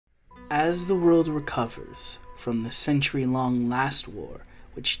As the world recovers from the century-long last war,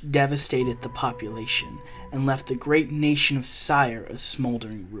 which devastated the population and left the great nation of Sire a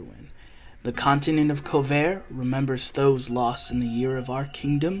smoldering ruin, the continent of Cover remembers those lost in the year of our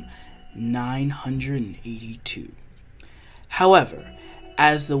kingdom, 982. However,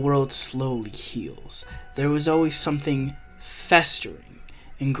 as the world slowly heals, there was always something festering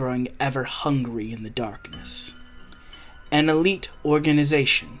and growing ever hungry in the darkness. An elite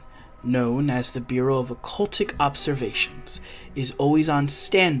organization, known as the Bureau of Occultic Observations, is always on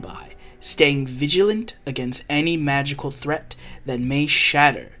standby, staying vigilant against any magical threat that may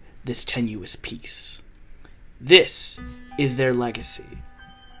shatter this tenuous peace. This is their legacy.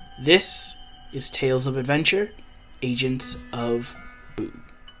 This is Tales of Adventure, Agents of B.O.O.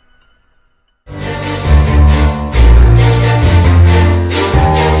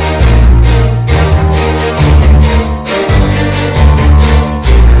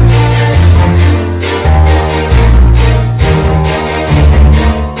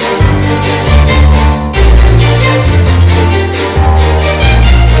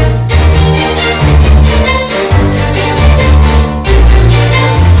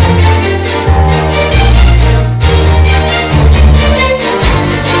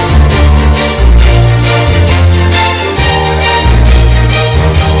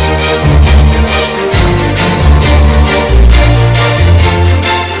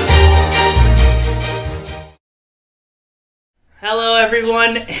 Hello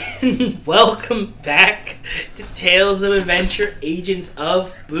everyone, and welcome back to Tales of Adventure, Agents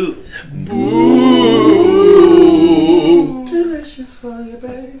of B.O.O. Boo! Delicious for you,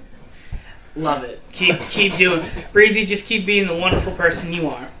 babe. Love it. Keep doing. Breezy, just keep being the wonderful person you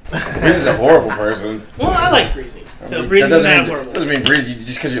are. Breezy's a horrible person. Well, I like Breezy. So Breezy's not horrible. Doesn't mean Breezy,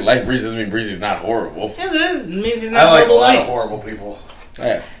 just because you like Breezy doesn't mean Breezy's not horrible. Yes, it is. It means he's not I like a horrible. lot of horrible people.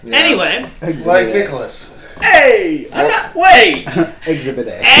 Yeah. Anyway. Like Nicholas. Hey! I'm not, wait! Exhibit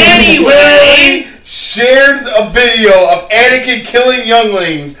A. Anyway. Literally shared a video of Anakin killing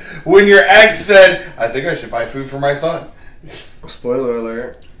younglings when your ex said, I think I should buy food for my son. Spoiler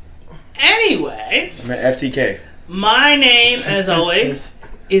alert. Anyway. I'm at FTK. My name, as always,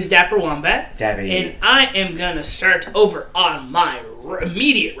 is Dapper Wombat. Dappy. And I am going to start over on my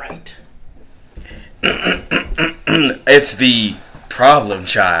immediate right. It's the problem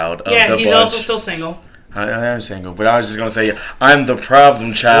child of the bunch. Yeah, he's also still single. I am single, but I was just gonna say I'm the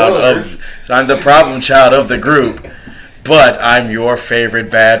problem child Spoilers. of the group, but I'm your favorite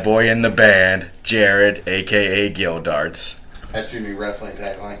bad boy in the band, Jared, aka Gildarts. That's your new wrestling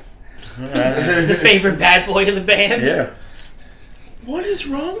tagline. Your favorite bad boy in the band? Yeah. What is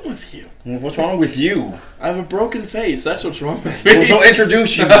wrong with you? What's wrong with you? I have a broken face. That's what's wrong with me. Well, so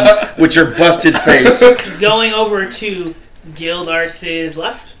introduce you with your busted face. Going over to Gildarts'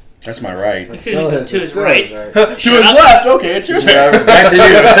 left. That's my right. To his right. To his left. Okay, it's your turn. Back to you.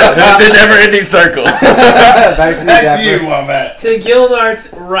 It's a never-ending circle. Back to you, Wombat. To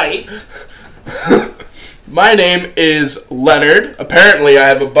Gildarts' right. My name is Leonard. Apparently, I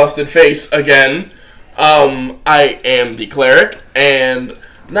have a busted face again. I am the cleric, and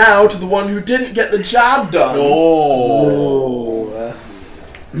now to the one who didn't get the job done.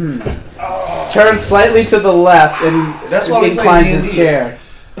 Turn slightly to the left and That's why we play inclines his D&D. chair.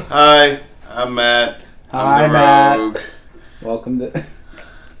 Hi, I'm Matt. Hi, I'm the Matt. rogue. Welcome to...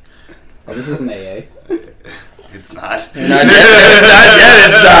 Oh, this isn't AA. It's not. Not yet,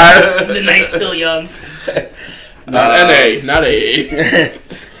 it's not. The night's still young. That's NA, not AA.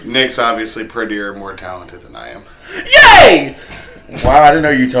 Nick's obviously prettier and more talented than I am. Yay! Wow, I didn't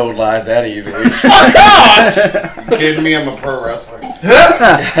know you told lies that easily. Fuck off! You kidding me? I'm a pro wrestler.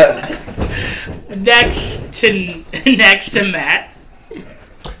 Next to Matt.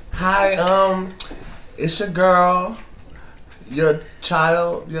 Hi, it's your girl, your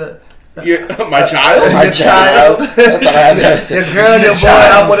child, My child? your child, your girl, your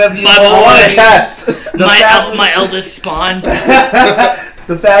boy, whatever you My want. boy. Test. My eldest spawn.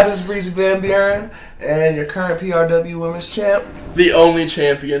 The fabulous Breezy Van Buren, and your current PRW Women's Champ The only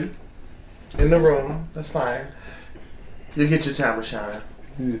champion. in the room. That's fine. You'll get your time to shine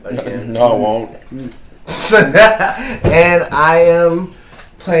again. No, I won't. And I am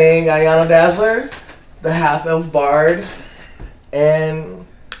playing Ayana Dazzler, the half-elf bard, and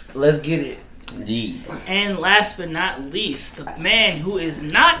let's get it. Yeah. And last but not least, the man who is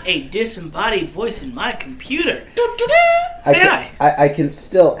not a disembodied voice in my computer. Say hi. I can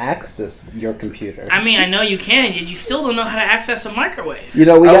still access your computer. I mean, I know you can, yet you still don't know how to access a microwave. You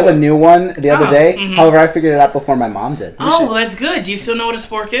know, we got a new one the other day. Mhm. However, I figured it out before my mom did. Oh, well, that's good. Do you still know what a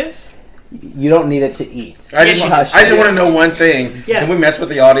spork is? You don't need it to eat. I just want to know one thing. Yeah. Can we mess with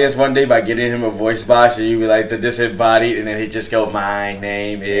the audience one day by getting him a voice box and you be like the disembodied and then he just go, my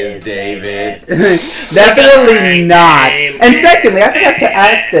name is David. Definitely not. And secondly, I forgot to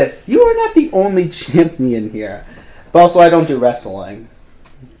ask this. You are not the only champion here. But also, I don't do wrestling.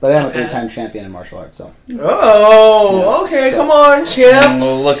 But I am a 3-time champion in martial arts, so. Oh, okay, come on, champs.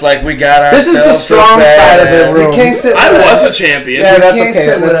 Well, looks like we got This is the ourselves strong side of the room. You can't sit I with was us. a champion. Yeah, that's can't okay.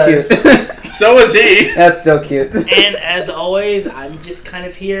 sit with That's cute. So was he. That's so cute. And as always, I'm just kind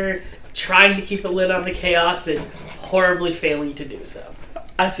of here trying to keep a lid on the chaos and horribly failing to do so.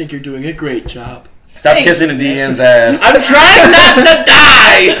 I think you're doing a great job. Stop Thank kissing the DM's ass. I'm trying not to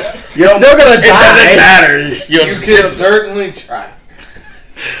die. You're still gonna It doesn't matter. You can certainly try.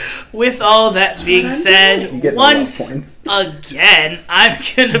 With all that being You said, get once love points. again, I'm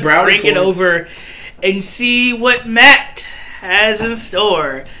gonna Brownie bring it points. over and see what Matt has in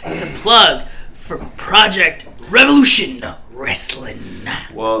store to plug for Project Revolution Wrestling.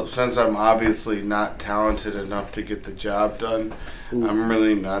 Well, since I'm obviously not talented enough to get the job done, I'm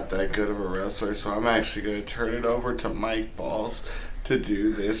really not that good of a wrestler, so I'm actually going to turn it over to Mike Balls to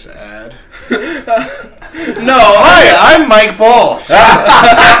do this ad. No, hi, I'm Mike Balls.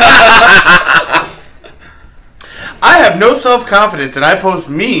 I have no self-confidence and I post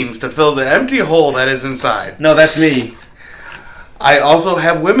memes to fill the empty hole that is inside. No, that's me. I also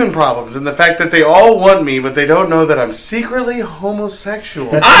have women problems and the fact that they all want me, but they don't know that I'm secretly homosexual.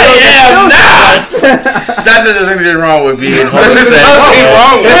 I am not. Not that there's anything wrong with being There's homosexual. nothing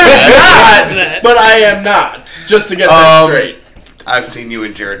wrong with that. But I am not. Just to get that straight. I've seen you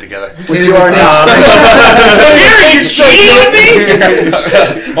and Jared together. Which you are not. You cheating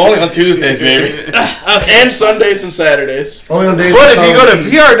me? Only on Tuesdays, baby. And Sundays and Saturdays. Only on days. But if you go to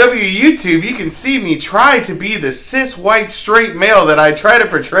PRW YouTube, you can see me try to be the cis white straight male that I try to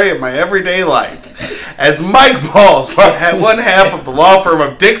portray in my everyday life. As Mike Balls, one half of the law firm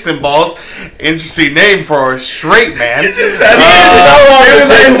of Dixon Balls, interesting name for a straight man. Wait,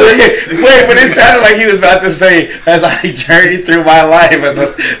 but it sounded like he was about to say, as I journeyed through my life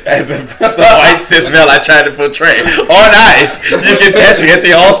as a white cis male I tried to portray. On ice, you can catch me at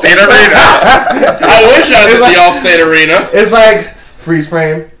the Allstate Arena. I wish I was at the Allstate Arena. It's like, freeze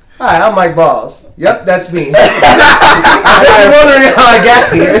frame. Hi, I'm Mike Balls. Yep, that's me. I'm wondering how I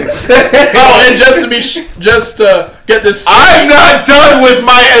got here. Oh, and just to get this straight. I'm not done with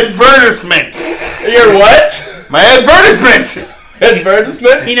my advertisement. Your what? My advertisement.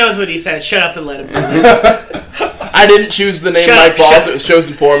 Advertisement? He knows what he said. Shut up and let him do I didn't choose the name Shut Mike up, Balls. shut It was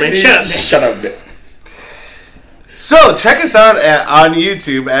chosen for me. Shut up, Nick. Shut up, Nick. So check us out on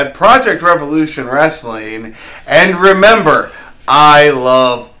YouTube at Project Revolution Wrestling, and remember, I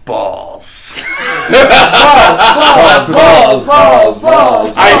love balls. Balls.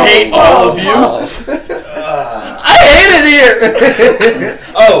 I hate all of you. I hate it here.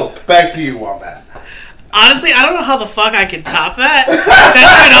 Oh, back to you, Wombat. Honestly, I don't know how the fuck I can top that.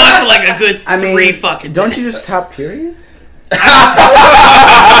 That's been on for like a good three fucking Don't days. you just top period?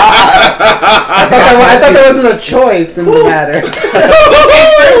 I thought there wasn't a choice in the matter. Okay,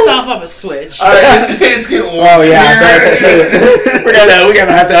 first off, I'm a switch. All right, it's getting warm. Oh yeah, that's true. We're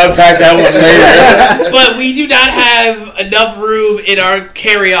gonna have to unpack that one later. But we do not have enough room in our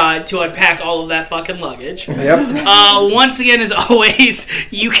carry-on to unpack all of that fucking luggage. Yep. Once again, as always,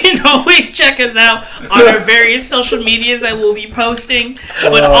 you can always check us out on our various social medias that we'll be posting.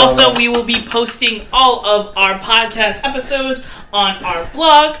 But also, we will be posting all of our podcast episodes on our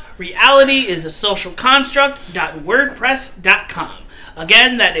blog, realityisaSocialConstruct.wordpress.com.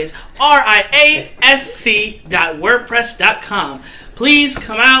 Again, that is RIASC.wordpress.com. Please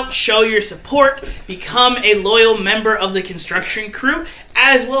come out, show your support, become a loyal member of the construction crew,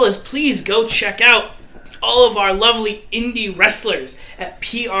 as well as please go check out all of our lovely indie wrestlers at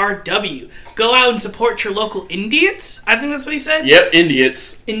PRW. Go out and support your local Indians. I think that's what he said. Yep,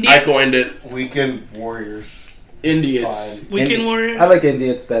 Idiots. I coined it. Weekend Warriors. Idiots. Weekend Warriors. I like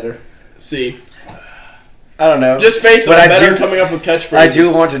Idiots better. See. I don't know. Just face it, But I'm I better do- coming up with catchphrases. I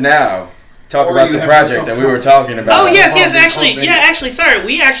do want to now talk Or about you the have project that we were talking about. Oh yes, actually, sorry.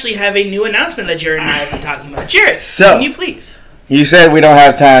 We actually have a new announcement that Jared and I have been talking about. Jared, So- can you please? You said we don't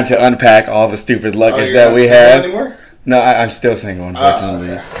have time to unpack all the stupid luggage you're that not we single have. anymore? No, I'm still single,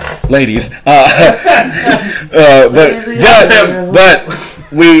 unfortunately. Okay. Ladies. But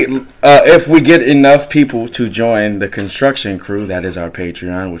we, if we get enough people to join the construction crew, that is our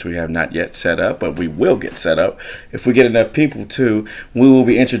Patreon, which we have not yet set up, but we will get set up. If we get enough people too, we will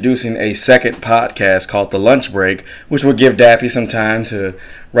be introducing a second podcast called The Lunch Break, which will give Dappy some time to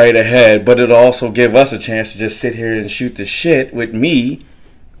write ahead, but it'll also give us a chance to just sit here and shoot the shit with me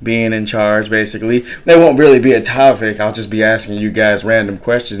being in charge, basically. There won't really be a topic. I'll just be asking you guys random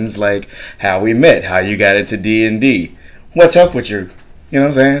questions like how we met, how you got into D&D, what's up with you? You know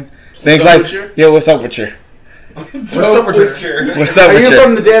what I'm saying? Things like, yeah, what's up with you? What's up with your? What's up Are with you you?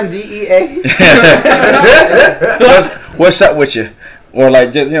 from the damn DEA? what's up with you? Or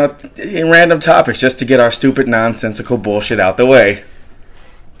like, just, random topics just to get our stupid, nonsensical bullshit out the way.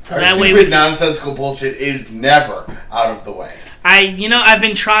 Our That way stupid, we- nonsensical bullshit is never out of the way. I've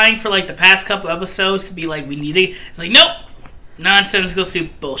been trying for like the past couple episodes to be like, we need it. It's like, nope, nonsensical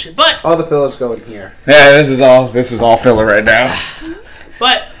stupid bullshit. But All the fillers go in here. Yeah, this is all filler right now.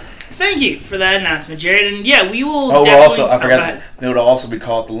 thank you for that announcement, Jared. And yeah, we will. Oh, definitely, also, I go forgot, ahead. it would also be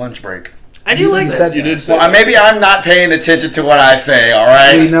called the lunch break. I do like You that. said You that. did say Well, that. maybe I'm not paying attention to what I say,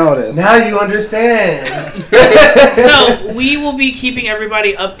 alright? We noticed. Now you understand. So we will be keeping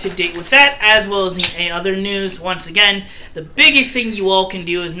everybody up to date with that, as well as any other news. Once again, the biggest thing you all can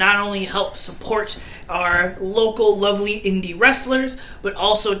do is not only help support our local lovely indie wrestlers, but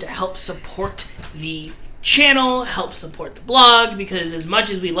also to help support the channel, help support the blog, because as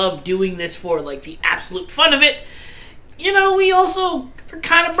much as we love doing this for like the absolute fun of it, we also are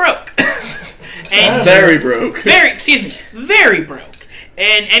kind of broke. And Very broke. very broke.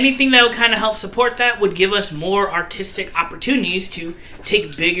 And anything that would kind of help support that would give us more artistic opportunities to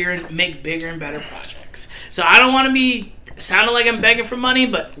make bigger and better projects. So I don't want to be sounding like I'm begging for money,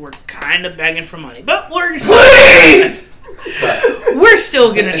 but we're kind of begging for money. But we're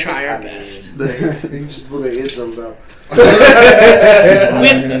still gonna try our best. You just blew their eardrums out.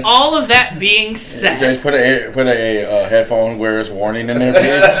 With all of that being said, James, put a headphone wearer's warning in there,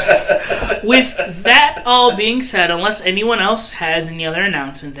 please. with that all being said, unless anyone else has any other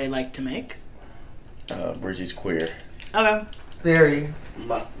announcements they'd like to make. Bridgie's queer. Okay. Very.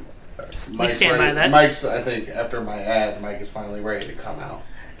 Mike's stand by ready. that. Mike's, I think, after my ad, Mike is finally ready to come out.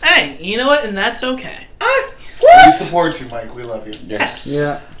 Hey, you know what? And that's okay. We support you, Mike. We love you. Yes.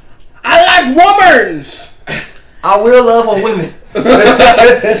 Yeah. I like women's. I will love on women.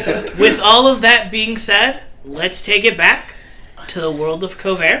 With all of that being said, let's take it back to the world of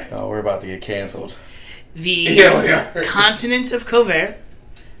Cover, Oh, we're about to get canceled. the Yeah, we are. continent of Cover,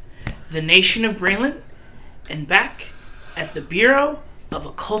 the nation of Greenland, and back at the Bureau of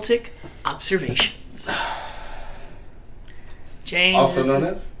Occultic Observations. James. Also this known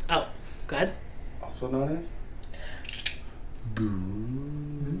is- as? Oh, go ahead. Also known as?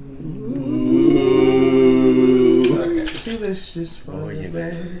 Okay. Delicious for Oh, the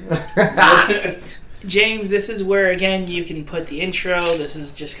yeah. man. James, this is where, again, you can put the intro. This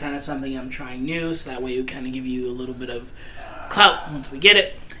is just kind of something I'm trying new, so that way we kind of give you a little bit of clout once we get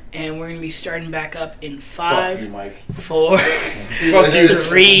it. And we're going to be starting back up in Fuck you, 5, Mike. 4, Fuck you,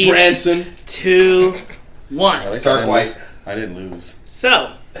 3, Branson. 2, At 1. least Dark White. I didn't lose.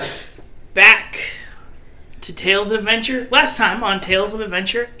 So, back to Tales of Adventure. Last time on Tales of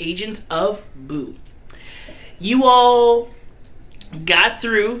Adventure, Agents of B.O.O. You all got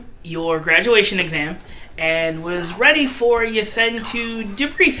through your graduation exam and was ready for Yasen to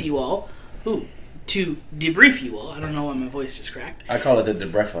debrief you all. I don't know why my voice just cracked. I call it the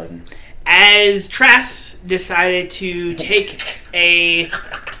debrief button. As Trass decided to take a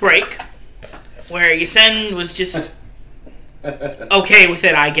break, where Yasen was just okay with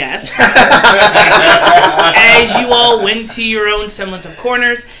it, I guess. As you all went to your own semblance of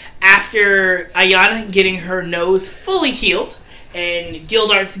corners, after Ayana getting her nose fully healed, and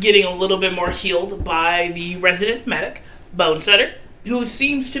Gildart's getting a little bit more healed by the resident medic, Bonesetter, who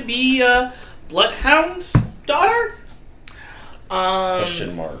seems to be Bloodhound's daughter?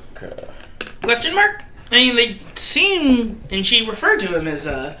 Question mark. Question mark? I mean, they seem, and she referred to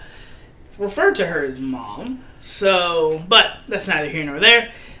her as mom. So, but that's neither here nor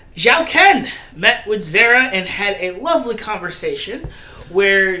there. Zhao Ken met with Zara and had a lovely conversation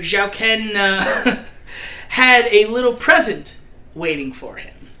where Zhao Ken had a little present waiting for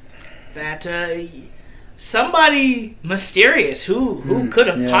him. That somebody mysterious, who could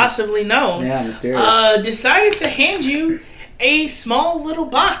have possibly known, mysterious. decided to hand you a small little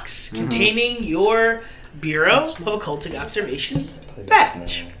box containing your Bureau of Occultic Observations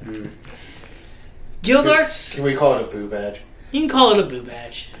badge. Gildart's, Can we call it a boo badge? you can call it a boo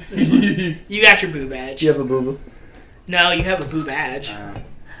badge. You got your boo badge. Do you have a boo-boo? No, you have a boo badge.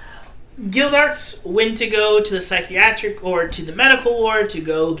 Gildart's went to go to the psychiatric or to the medical ward to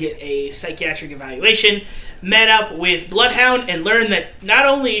go get a psychiatric evaluation, met up with Bloodhound and learned that not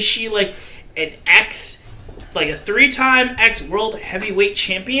only is she like an like a 3-time ex-world heavyweight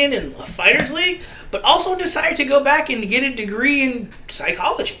champion in the Fighters League, but also decided to go back and get a degree in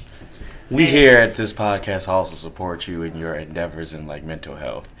psychology. We here at this podcast also support you in your endeavors in like mental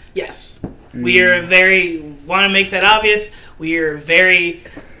health. Yes. We are want to make that obvious. We are very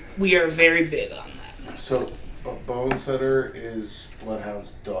big on that. So, Bone Setter is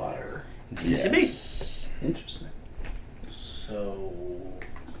Bloodhound's daughter. Used to be. Interesting. So,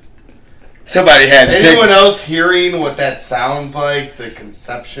 Somebody had anyone else hearing what that sounds like? The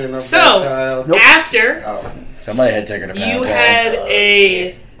conception of that child? So, after somebody had taken a pound. you had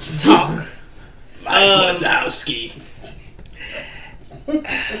a talk, Mike Wazowski.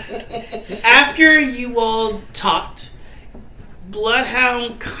 after you all talked,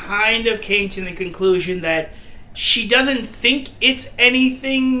 Bloodhound kind of came to the conclusion that she doesn't think it's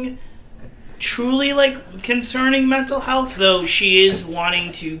anything truly like concerning mental health, though she is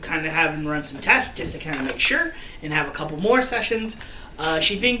wanting to kind of have him run some tests just to kind of make sure and have a couple more sessions.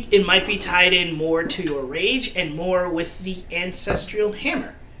 She thinks it might be tied in more to your rage and more with the ancestral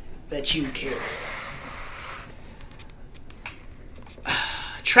hammer that you carry.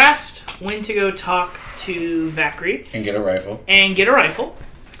 Trast went to go talk to Vakri and get a rifle.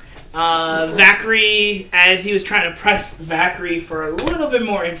 Vakri, as he was trying to press Vakri for a little bit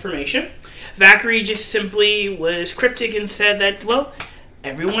more information, Vakri just simply was cryptic and said that, well,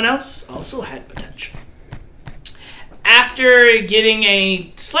 everyone else also had potential. After getting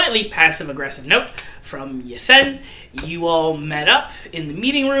a slightly passive-aggressive note from Yasen, you all met up in the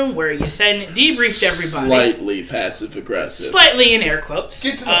meeting room where Yasen debriefed everybody. Slightly passive-aggressive. Slightly in air quotes.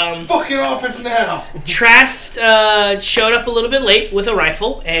 Get to the fucking office now! Trast showed up a little bit late with a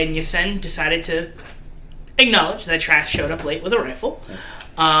rifle, and Yasen decided to acknowledge that Trast showed up late with a rifle,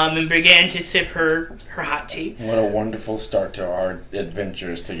 and began to sip her hot tea. What a wonderful start to our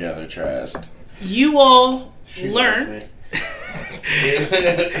adventures together, Trast. You all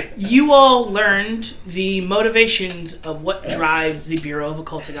learned the motivations of what drives the Bureau of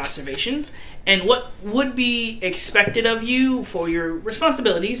Occultic Observations and what would be expected of you for your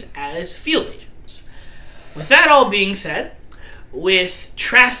responsibilities as field agents. With that all being said, with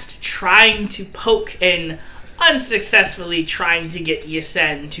Trast trying to poke and unsuccessfully trying to get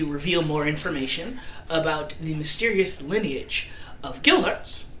Yasen to reveal more information about the mysterious lineage of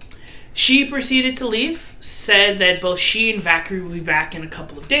Gildarts, she proceeded to leave, said that both she and Vakri will be back in a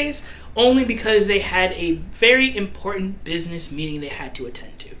couple of days, only because they had a very important business meeting they had to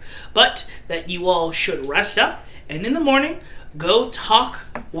attend to. But that you all should rest up, and in the morning, go talk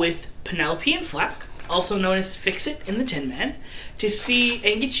with Penelope and Flack, also known as Fix-It and the Tin Man, to see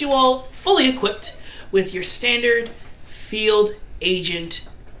and get you all fully equipped with your standard field agent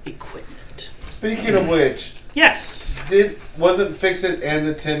equipment. Speaking of which, yes. Wasn't Fix-It and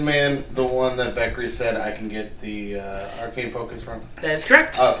the Tin Man the one that Beckery said I can get the arcane focus from? That is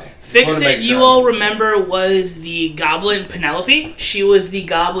correct. Okay. Fix-It, you all remember, was the goblin Penelope. She was the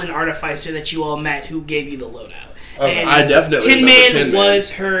goblin artificer that you all met who gave you the loadout. Okay. And I definitely Tin remember Man Tin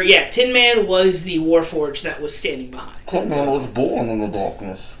was her. Yeah, Tin Man was the Warforged that was standing behind. Tin Man was born in the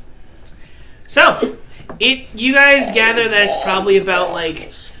darkness. So, you guys gather that it's probably about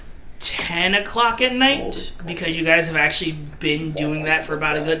like 10 o'clock at night, because you guys have actually been doing that for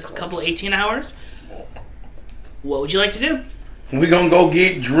about a good couple of 18 hours. What would you like to do? We gonna go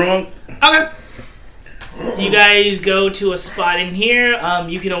get drunk. Okay. You guys go to a spot in here.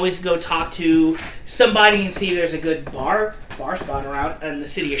 You can always go talk to somebody and see if there's a good bar spot around in the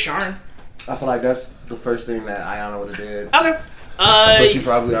city of Sharn. I feel like that's the first thing that Ayana would have did. Okay. So she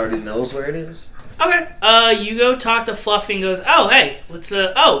probably already knows where it is. Okay. You go talk to Fluffy and goes, oh, hey,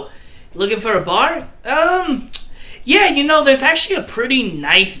 looking for a bar? Yeah, there's actually a pretty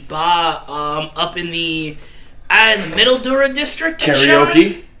nice bar up in the Middle Dura district.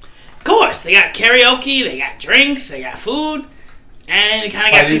 Karaoke? Of course, they got karaoke, they got drinks, they got food, and they kind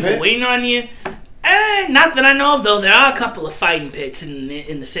of got people waiting on you. Not that I know of, though. There are a couple of fighting pits in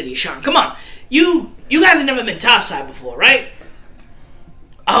the city of Sharn. Come on, you guys have never been topside before, right?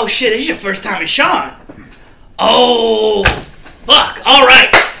 Oh shit, this is your first time in Sharn. Oh, fuck. All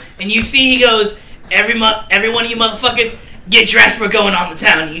right. And you see he goes, every one of you motherfuckers, get dressed, we're going on the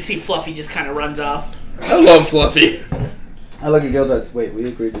town. And you see Fluffy just kind of runs off. I love Fluffy. I look at Gildarts. Wait, we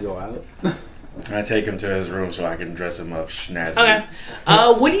agreed to go out? I take him to his room so I can dress him up snazzy. Okay.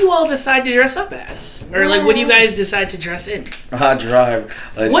 What do you all decide to dress up as? Or, what do you guys decide to dress in? I drive.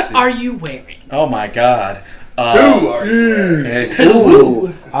 What are you wearing? Oh, my God. Who are you wearing?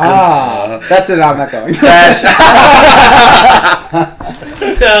 Ooh. That's it. I'm not going.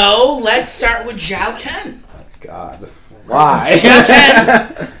 So, let's start with Zhao Ken. God. Why? Zhao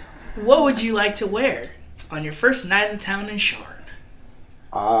Ken, what would you like to wear on your first night in town in Sharn?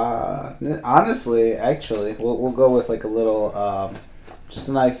 Honestly, actually, we'll go with like a little, just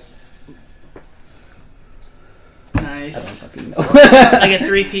a nice nice. I don't fucking know. Like a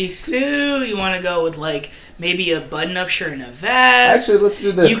 3-piece suit. You want to go with like maybe a button-up shirt and a vest. Actually, let's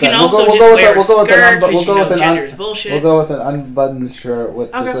do this. You can then. also we'll just go wear a with skirt an because gender is bullshit. We'll go with an unbuttoned shirt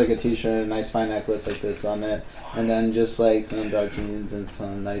with Okay. just like a t-shirt and a nice fine necklace like this on it, and then just like some dark jeans and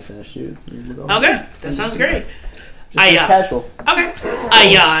some nice shoes. Okay, that sounds great. Just nice casual. Okay,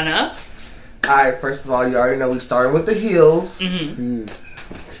 Ayana. Alright, first of all, you already know we started with the heels. Mm-hmm.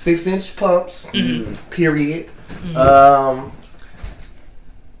 6-inch pumps. Mm-hmm. Period. Mm-hmm.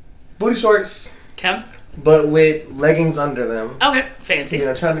 Booty shorts, Okay. but with leggings under them. Okay, fancy. You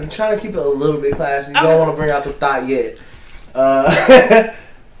know, trying to keep it a little bit classy. You Okay. don't want to bring out the thigh yet.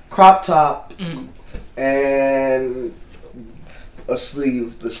 Crop top and a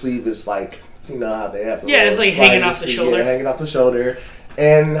sleeve. The sleeve is like, you know how they have the Yeah, it's little like hanging sliding off the sleeve, shoulder. Yeah, hanging off the shoulder.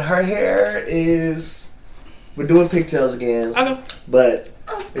 And her hair is, we're doing pigtails again, Okay. but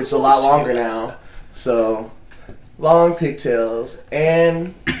it's a lot longer now. So, long pigtails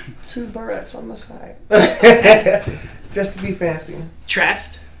and 2 barrettes on the side. Just to be fancy.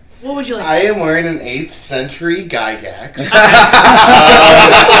 Trust. What would you like? I am wearing an 8th century Gygax.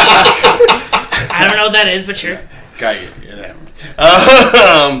 I don't know what that is, but sure.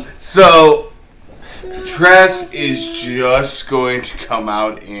 So, Tress is just going to come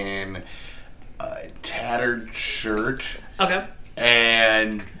out in a tattered shirt Okay.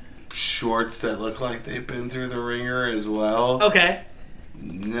 and shorts that look like they've been through the ringer as well. Okay.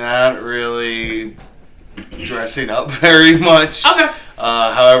 Not really dressing up very much. Okay.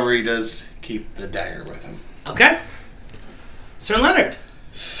 However, he does keep the dagger with him. Okay. Sir Leonard,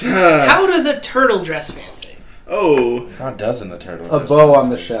 how does a turtle dress fancy? Oh, How doesn't the turtle? A bow on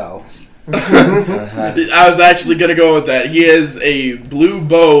the shell. I was actually gonna go with that. He has a blue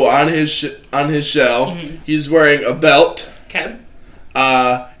bow on his shell. Mhm. He's wearing a belt. Okay.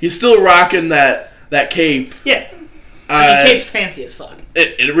 He's still rocking that cape. Yeah. I mean, cape's fancy as fuck.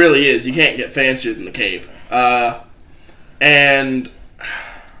 It really is. You can't get fancier than the cape. And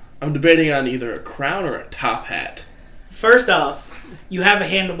I'm debating on either a crown or a top hat. First off, you have a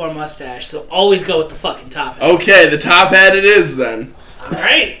handlebar mustache, so always go with the fucking top hat. Okay, the top hat it is then.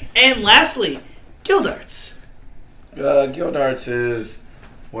 Alright. And lastly, Gildarts. Gildarts is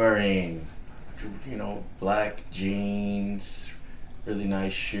wearing, black jeans, really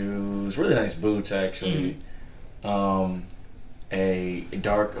nice shoes, really nice boots actually. A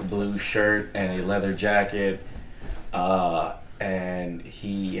dark blue shirt and a leather jacket. And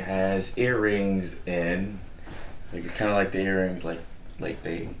he has earrings in, kind of like the earrings, like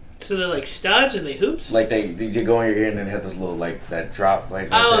they. So they're like studs or they hoops? Like they go in your ear and then they have this little that drop like.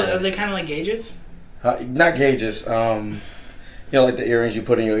 Oh, right there. are they kind of like gauges? Not gauges. Like the earrings you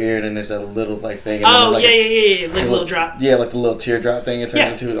put in your ear and then there's a little thing. And Oh, then yeah, like a little drop. Yeah, like the little teardrop thing it turns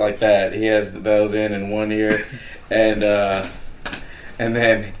Yeah. into, like that. He has those in one ear, and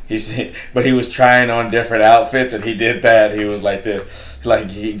then but he was trying on different outfits and he did that. He was like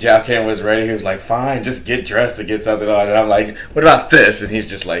Jao Cam was ready. He was like, fine, just get dressed and get something on. And I'm like, what about this? And he's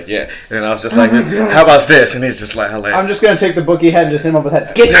just like, yeah. And I was just like, how about this? And he's just like, I'm just gonna take the bookie head and just hit him up with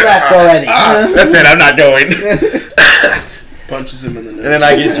that. Get dressed already. That's it. I'm not going. Punches him in the nose. And then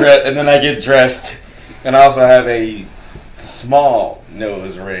I get dressed, and I also have a small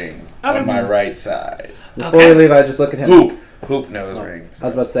nose ring on my right side. Before we leave, I just look at him. Hoop nose ring. I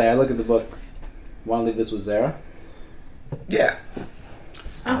was about to say, I look at the book. Want to leave this with Zara? Yeah.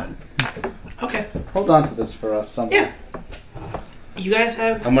 Oh. Okay. Hold on to this for us somewhere. Yeah. You guys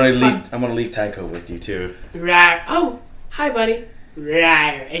have I'm gonna fun. leave Tycho with you too. Right. Oh, hi, buddy.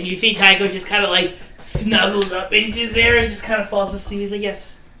 Right. And you see Tycho just kind of like snuggles up into Zara and just kind of falls asleep. He's like,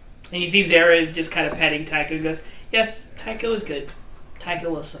 yes. And you see Zara is just kind of petting Tycho and goes, yes, Tycho is good.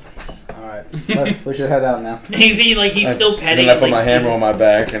 Tycho will suffice. Alright. We should head out now. And you see, like, he's still petting. Then I put like, my hammer on my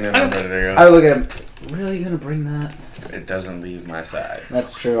back and then I'm ready to I go. look at him. Really gonna bring that? It doesn't leave my side.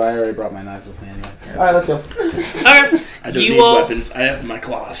 That's true. I already brought my knives with me anyway. Alright, let's go. Okay. I don't need weapons. I have my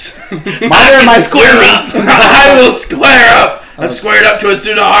claws. Mine are my Square up. sleeves. I will square up. I've squared up to a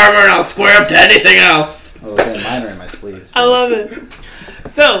suit of armor and I'll square up to anything else. Oh, okay, mine are in my sleeves. I love it.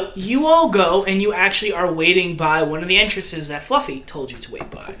 So, you all go, and you actually are waiting by one of the entrances that Fluffy told you to wait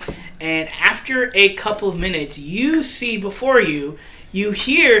by. And after a couple of minutes, you see before you, you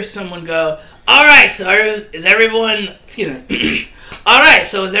hear someone go, alright, so is everyone, excuse me, alright,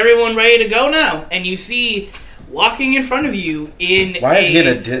 so is everyone ready to go now? And you see, walking in front of you in Why is he in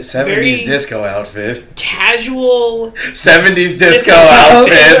a 70s very disco outfit? casual 70s disco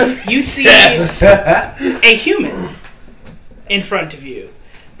outfit. You see Yes. a human in front of you.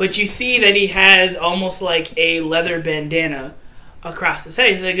 But you see that he has almost like a leather bandana across his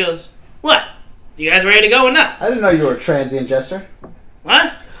head. He goes, what? You guys ready to go or not? I didn't know you were a transient jester.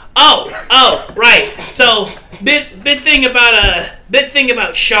 What? Oh, right. So, bit thing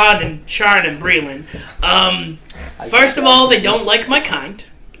about Sean and Breland. First of all, they don't like my kind.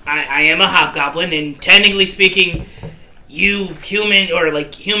 I am a hobgoblin, and technically speaking, you human or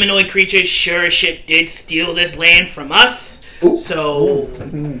like humanoid creatures sure as shit did steal this land from us. Ooh. So,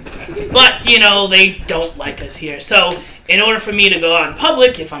 but you know they don't like us here. So, in order for me to go out in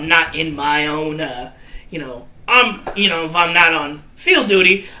public, if I'm not in my own, if I'm not on field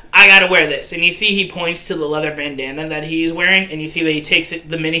duty, I gotta wear this. And you see, he points to the leather bandana that he's wearing, and you see that he takes it.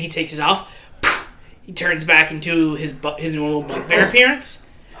 The minute he takes it off, he turns back into his normal bugbear appearance.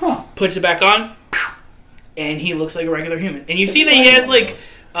 Puts it back on, and he looks like a regular human. And you see that he has like,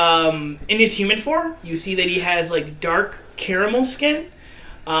 in his human form, you see that he has like dark caramel skin,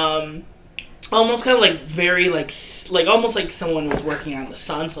 almost kind of like very like almost like someone was working on the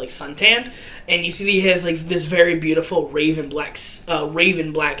sun, so like suntanned. And you see that he has like this very beautiful raven black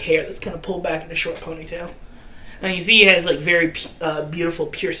hair that's kind of pulled back in a short ponytail. And you see he has like very beautiful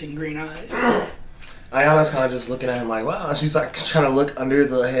piercing green eyes. Ayana's kind of just looking at him like, wow. She's like trying to look under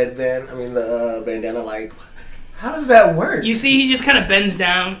the headband. The bandana. Like, how does that work? You see, he just kind of bends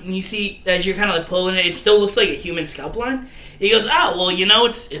down, and you see as you're kind of like pulling it, it still looks like a human scalp line. He goes, "Oh, well,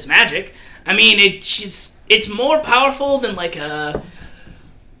 it's magic. I mean, it's more powerful than like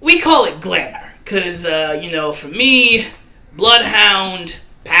we call it glamour, because for me, Bloodhound,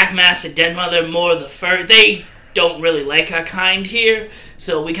 Packmaster, Deadmother, more of the fur. They don't really like our kind here,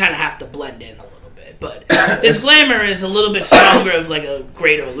 so we kind of have to blend in a little. But this glamour is a little bit stronger of like a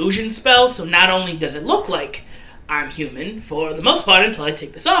greater illusion spell, so not only does it look like I'm human, for the most part, until I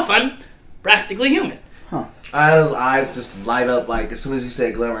take this off, I'm practically human." Huh. Ayana's eyes just light up like as soon as you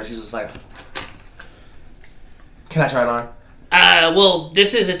say glamour, she's just like, "Can I try it on?" Well,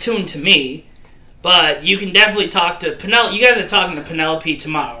 this is attuned to me, but you can definitely talk to Penelope. You guys are talking to Penelope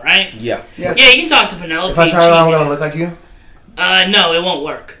tomorrow, right? Yeah. Yeah, you can talk to Penelope. If I try it on, I'm gonna look like you? No, it won't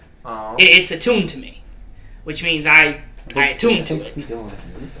work. Oh. It's attuned to me, which means I attune to it.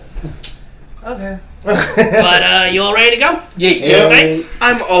 Okay. But you all ready to go? Yeah.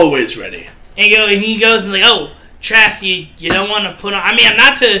 I'm always ready. And he goes and like, "Oh, Trask, you don't want to put on. I mean, I'm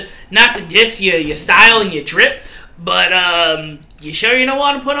not to diss your style and your drip, but you sure you don't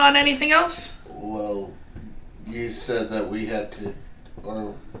want to put on anything else?" Well, you said that we had to,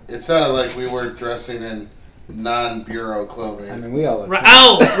 or it sounded like we were dressing in non-bureau clothing. I mean, we all look. Right.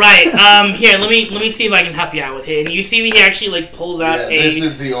 Oh, right. Here, let me see if I can help you out with it. And you see that he actually like pulls out this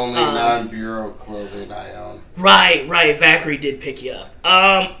is the only non-bureau clothing I own. Right. Vackery did pick you up.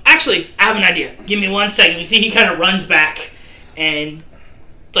 Actually, I have an idea. Give me 1 second. You see he kind of runs back, and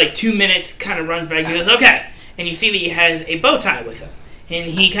like 2 minutes kind of runs back. He goes, "Okay," and you see that he has a bow tie with him.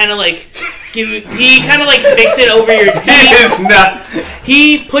 And he kind of like, fix it over your.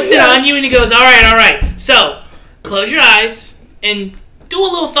 He puts it on you, and he goes, "All right. So, close your eyes and do a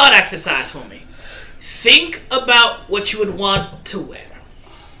little thought exercise for me. Think about what you would want to wear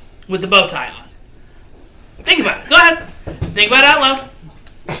with the bow tie on. Think about it. Go ahead. Think about it out loud."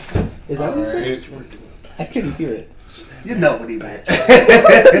 Is that what you said? I couldn't hear it. You know what he meant.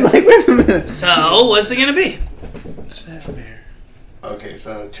 Like, wait a minute. So, what's it gonna be? Okay,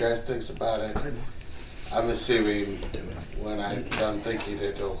 so Trask thinks about it. I'm assuming when I'm done thinking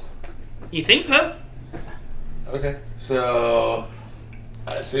it'll... You think so? Okay, so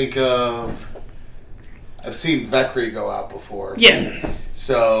I think of... I've seen Vecri go out before. Yeah.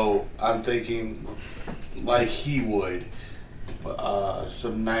 So I'm thinking like he would.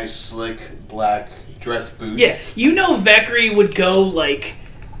 Some nice slick black dress boots. Yeah, you know Vecri would go like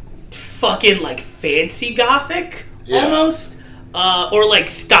fucking like fancy gothic almost. Or like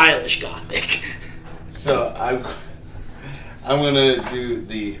stylish gothic. So I'm gonna do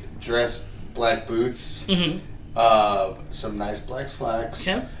the dress black boots, some nice black slacks,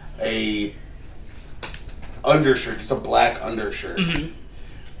 a undershirt, just a black undershirt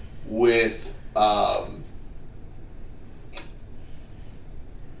with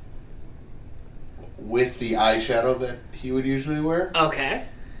the eyeshadow that he would usually wear. Okay.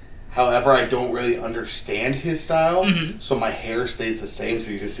 However, I don't really understand his style, so my hair stays the same,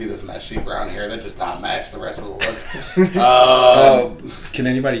 so you just see this meshy brown hair that does not match the rest of the look. Can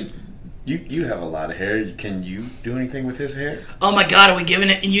anybody... You have a lot of hair. Can you do anything with his hair? Oh my god, are we giving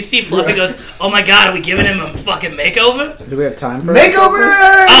it... And you see Fluffy goes, "Oh my god, are we giving him a fucking makeover?" Do we have time for makeover?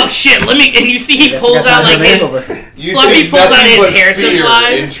 Oh shit, let me... And you see he pulls out like his... Fluffy pulls out his hair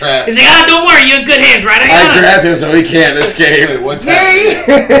supplies. He's like, don't worry, you're in good hands, right? I grab him so he can't escape. Wait, what's happening?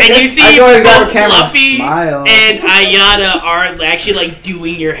 And you see both Fluffy Smile. and Ayana are actually like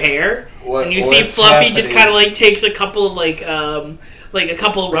doing your hair. What, and you see what's Fluffy just happening? kind of like takes a couple of like a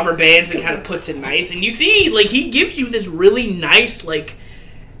couple of rubber bands and kind of puts it nice, and you see like he gives you this really nice like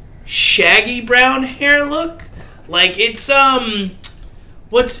shaggy brown hair look. Like it's it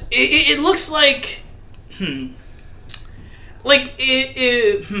looks like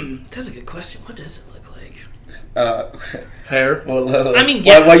that's a good question. What does it look like? Hair. Well, I mean,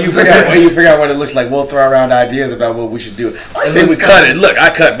 yeah. while you figure out what it looks like, we'll throw around ideas about what we should do. I say we cut it. Look,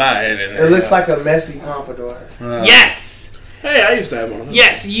 I cut mine. It looks like a messy pompadour. Yes. Hey, I used to have one of those.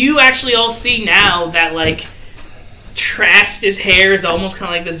 Yes, you actually all see now that like Trast's hair is almost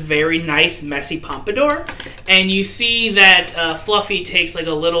kind of like this very nice messy pompadour, and you see that Fluffy takes like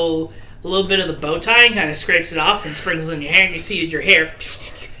a little bit of the bow tie and kind of scrapes it off and sprinkles it in your hair, and you see that your hair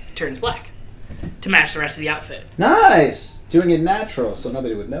turns black to match the rest of the outfit. Nice. Doing it natural so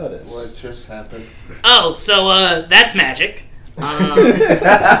nobody would notice. What just happened? Oh, so that's magic.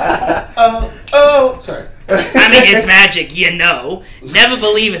 Sorry. I mean, it's magic, you know. Never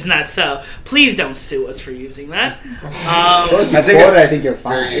believe it's not so. Please don't sue us for using that. I think you're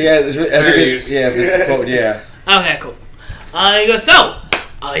fine. If it's quote, yeah. Okay, cool. He goes, so,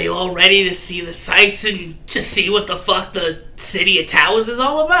 are you all ready to see the sights and to see what the fuck the City of Towers is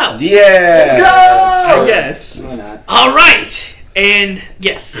all about? Yeah. Let's go! Yes. Why not? All right. And,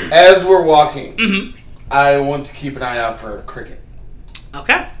 yes. As we're walking, Mm-hmm. I want to keep an eye out for a cricket.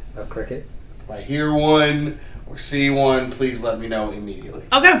 Okay. A cricket? If I hear one or see one, please let me know immediately.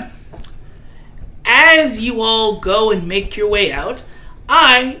 Okay. As you all go and make your way out,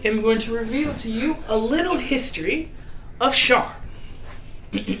 I am going to reveal to you a little history of Sharn.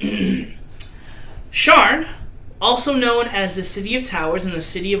 Sharn, also known as the City of Towers and the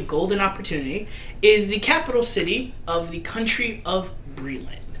City of Golden Opportunity, is the capital city of the country of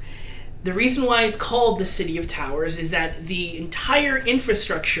Breland. The reason why it's called the City of Towers is that the entire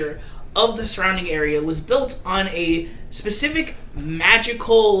infrastructure of the surrounding area was built on a specific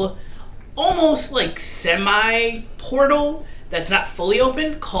magical, almost like semi-portal that's not fully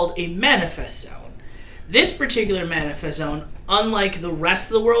open, called a manifest zone. This particular manifest zone, unlike the rest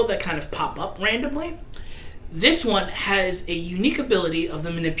of the world that kind of pop up randomly, this one has a unique ability of the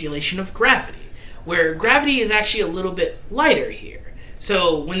manipulation of gravity, where gravity is actually a little bit lighter here.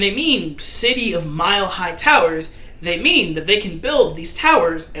 So when they mean city of mile-high towers, they mean that they can build these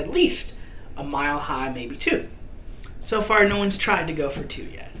towers at least a mile high, maybe 2. So far, no one's tried to go for 2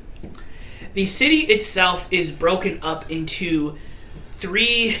 yet. The city itself is broken up into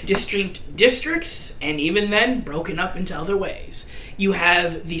 3 distinct districts, and even then, broken up into other ways. You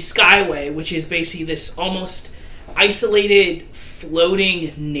have the Skyway, which is basically this almost isolated,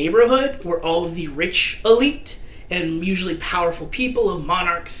 floating neighborhood where all of the rich elite and usually powerful people of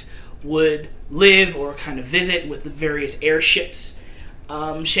monarchs would live or kind of visit with the various airships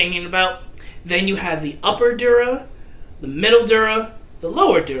hanging about. Then you have the Upper Dura, the Middle Dura, the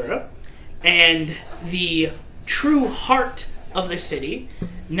Lower Dura, and the true heart of the city,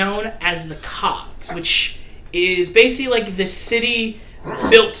 known as the Cogs, which is basically like the city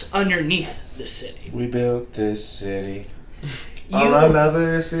built underneath the city. We built this city.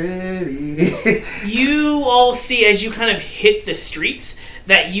 Another city. You all see as you kind of hit the streets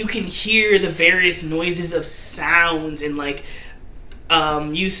that you can hear the various noises of sounds and like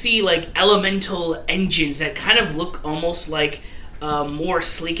you see like elemental engines that kind of look almost like more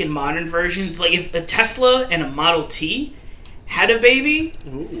sleek and modern versions. Like if a Tesla and a Model T had a baby,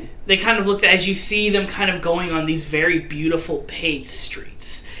 Ooh. they kind of look as you see them kind of going on these very beautiful paved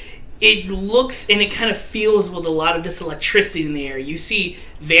streets. It looks and it kind of feels with a lot of this electricity in the air. You see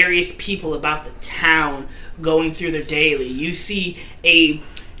various people about the town going through their daily. You see a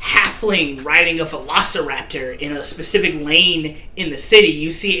halfling riding a velociraptor in a specific lane in the city.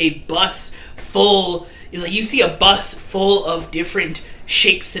 You see a bus full of different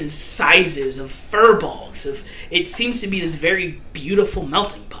shapes and sizes of furballs. It seems to be this very beautiful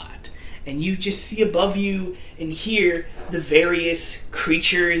melting pot. And you just see above you and hear the various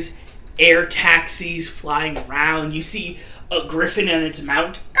creatures, air taxis flying around. You see a griffin on its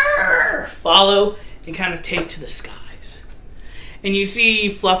mount follow and kind of take to the skies. And you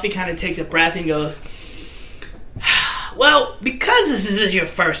see Fluffy kind of takes a breath and goes, well, because this is your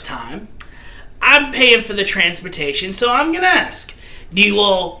first time, I'm paying for the transportation, so I'm going to ask, do you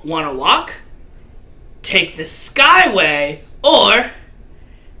all want to walk, take the Skyway, or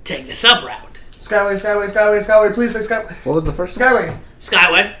take the sub-route? Skyway, please say Skyway. What was the first? Skyway.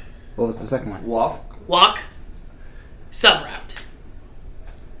 Skyway, What was the second one? walk, sub-route.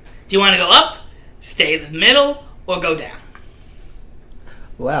 Do you want to go up, stay in the middle, or go down?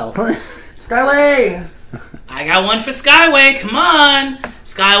 Well, Skyway. I I got one for Skyway. Come on.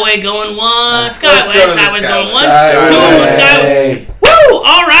 Skyway going one. Let's go to the Skyway's going one. Skyway. Skyway. Woo!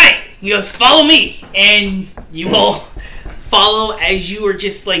 All right. He goes, follow me. And you all follow as you are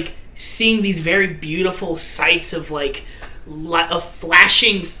just like seeing these very beautiful sights of like of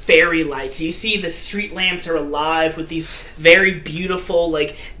flashing fairy lights. You see the street lamps are alive with these very beautiful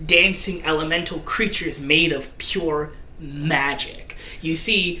like dancing elemental creatures made of pure magic. You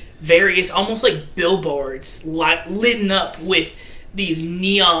see various almost like billboards lit up with these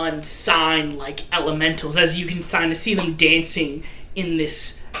neon sign like elementals as you can see them dancing in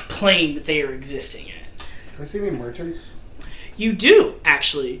this plane that they are existing in. Do I see any merchants? You do,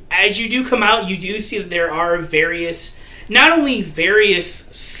 actually. As you do come out, you do see that there are not only various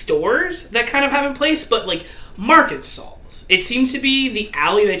stores that kind of have in place, but like market stalls. It seems to be the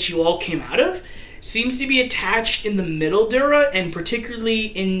alley that you all came out of seems to be attached in the middle Dura, and particularly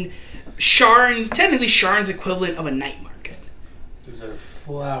in technically Sharn's equivalent of a night market. Is there a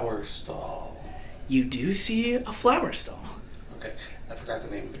flower stall? You do see a flower stall. Okay, I forgot the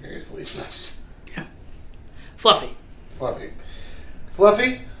name of the guy who's leading us. Yeah. Fluffy.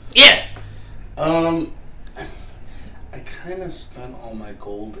 Fluffy? Yeah. I kind of spent all my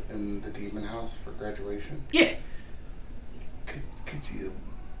gold in the demon house for graduation. Yeah. Could you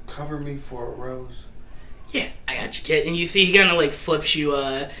cover me for a rose? Yeah, I got you, kid. And you see he kind of like flips you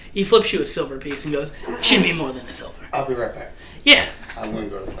a silver piece and goes, shouldn't be more than a silver. I'll be right back. Yeah. I'm going to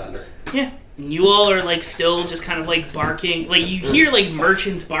go to the vendor. Yeah. And you all are like still just kind of like barking. Like you hear like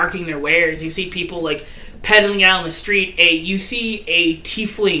merchants barking their wares. You see people like pedaling out on the street. You see a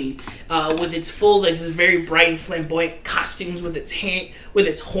tiefling with its this very bright and flamboyant costumes with its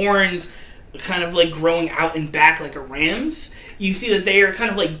horns kind of like growing out and back like a ram's. You see that they are kind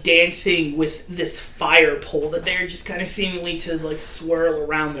of like dancing with this fire pole that they're just kind of seemingly to like swirl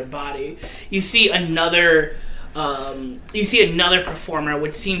around their body. You see another performer,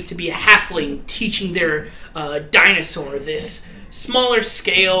 which seems to be a halfling, teaching their dinosaur, this smaller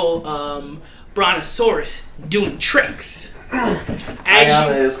scale brontosaurus, doing tricks.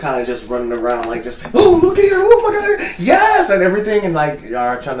 Ayana is kind of just running around like just, oh, look at her, oh my god, yes, and everything, and like y'all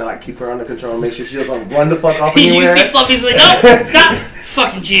are trying to like keep her under control and make sure she doesn't run the fuck off anywhere. You see Fluffy's like, no, stop,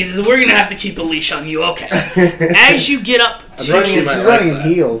 fucking Jesus, we're gonna have to keep a leash on you, okay. As you get up to... She's running in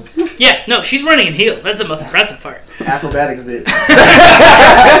heels. Yeah, no, she's running in heels, that's the most impressive part. Acrobatics, bitch.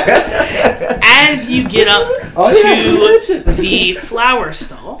 As you get up to the flower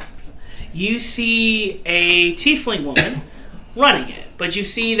stall, you see a tiefling woman running it, but you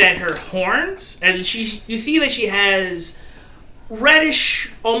see that her horns, and you see that she has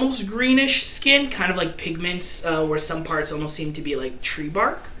reddish, almost greenish skin, kind of like pigments, where some parts almost seem to be like tree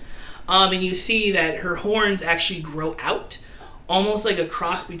bark. And you see that her horns actually grow out, almost like a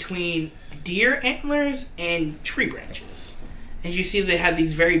cross between deer antlers and tree branches. And you see that they have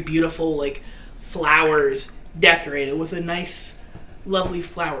these very beautiful like flowers decorated with a nice, lovely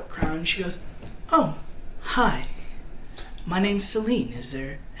flower crown. She goes, "Oh, hi. My name's Celine. Is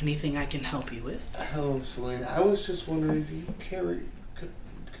there anything I can help you with?" Hello, Celine. I was just wondering, do you carry... Could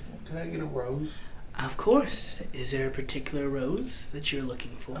I get a rose? Of course. Is there a particular rose that you're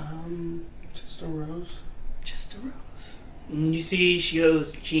looking for? Just a rose. Just a rose. And you see,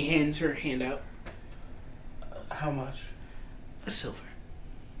 she hands her hand out. How much? A silver.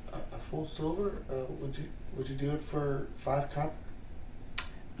 A full silver? Would you do it for 5 copper?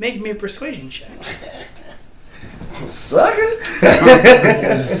 Make me a persuasion check. Sucker.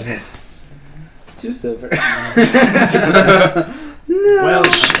 2 silver. No. Well,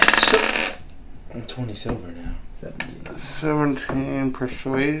 shit. I'm 20 silver now. 17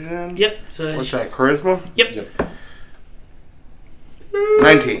 persuasion? Yep. So what's that, charisma? Yep.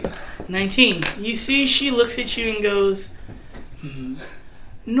 19. 19. You see, she looks at you and goes,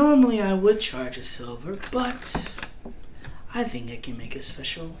 normally I would charge a silver, but I think I can make a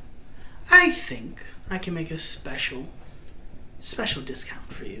special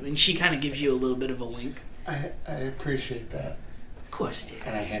discount for you. And she kind of gives you a little bit of a wink. I appreciate that. Of course, dear.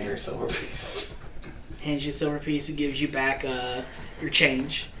 And I hand her a silver piece. Hands you a silver piece and gives you back your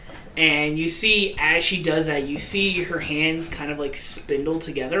change. And you see, as she does that, you see her hands kind of like spindle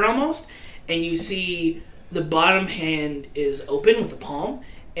together almost. And you see the bottom hand is open with the palm,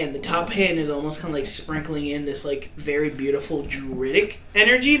 and the top hand is almost kind of like sprinkling in this like very beautiful druidic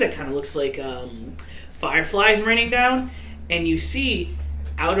energy that kind of looks like fireflies raining down. And you see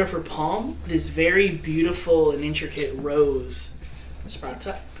out of her palm this very beautiful and intricate rose sprouts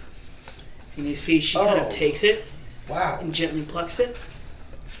up. And you see she kind of takes it, wow, and gently plucks it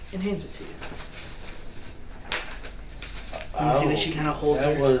and hands it to you. And you see that she kind of holds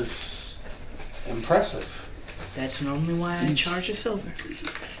that her. Was impressive. That's normally why I charge a silver.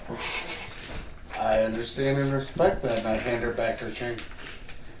 I understand and respect that, and I hand her back her chain.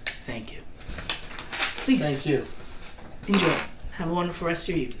 Thank you. Please. Thank you. Enjoy. Have a wonderful rest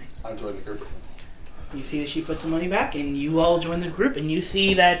of your evening. I'll join the group. You see that she puts the money back, and you all join the group, and you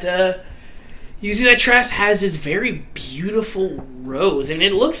see that Trask has this very beautiful rose, and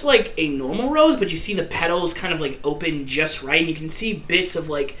it looks like a normal rose, but you see the petals kind of like open just right, and you can see bits of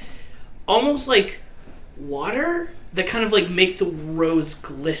like almost like water that kind of like make the rose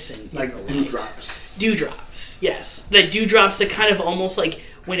glisten. Like dewdrops. Dewdrops, yes. The dewdrops that kind of almost like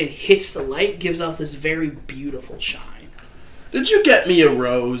when it hits the light gives off this very beautiful shine. Did you get me a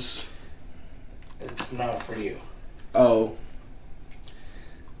rose? It's not for you. Oh.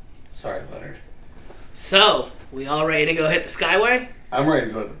 Sorry, Leonard. So, we all ready to go hit the Skyway? I'm ready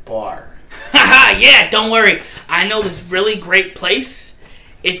to go to the bar. Haha, yeah, don't worry. I know this really great place.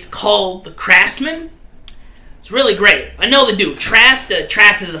 It's called the crASSman. It's really great. I know the dude. Trask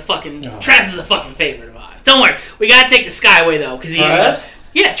is a fucking favorite of ours. Don't worry. We gotta take the Skyway though, because he's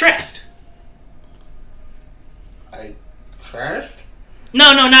yeah, Trask. I trashed?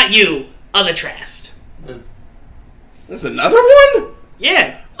 No, not you. Other Trask. There's another one?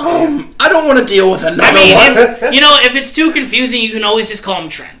 Yeah. I don't want to deal with another one. one. If it's too confusing, you can always just call him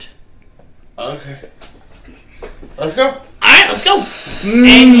Trent. Okay. Let's go. Alright, let's go.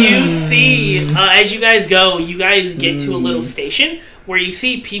 And you see, as you guys go, you guys get to a little station where you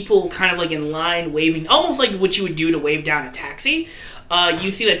see people kind of like in line waving, almost like what you would do to wave down a taxi.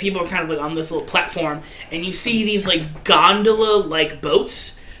 You see that people are kind of like on this little platform, and you see these like gondola-like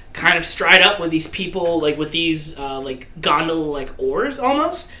boats kind of stride up with these people, like with these like gondola-like oars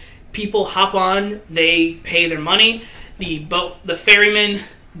almost. People hop on, they pay their money. The ferryman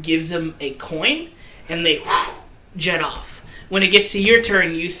gives them a coin, and they jet off. When it gets to your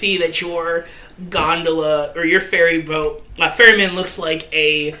turn, you see that your gondola or your ferryman looks like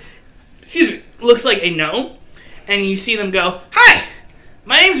a gnome, and you see them go, "Hi,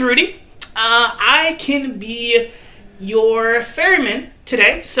 my name's Rudy. I can be your ferryman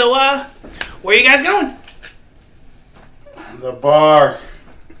today. So, where are you guys going?" The bar.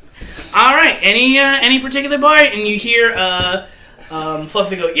 All right. Any particular bar? And you hear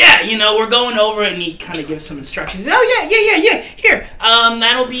Fluffy go, "Yeah, we're going over it," and he kind of gives some instructions. "Oh yeah. Here,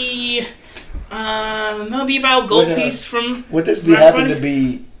 that'll be about gold piece from." Would this be happen to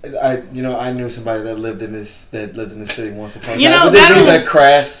be? I knew somebody that lived in this city once upon a time. Would this be the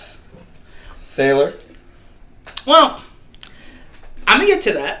crass sailor? Well, I'm gonna get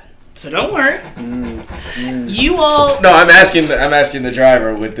to that, so don't worry. You all. No, I'm asking the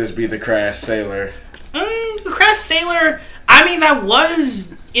driver. Would this be the crass sailor? The crass sailor. I mean, that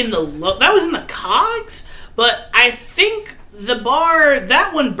was in the cogs, but I think the bar,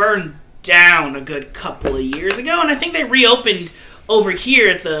 that one burned down a good couple of years ago, and I think they reopened over here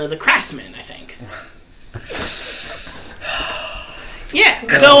at the crASSman, I think. Yeah.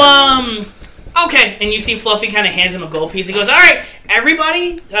 So okay, and you see Fluffy kind of hands him a gold piece. He goes, "All right,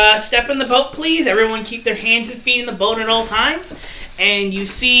 everybody, step in the boat, please. Everyone keep their hands and feet in the boat at all times." And you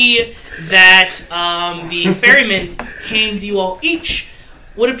see that the ferryman hands you all each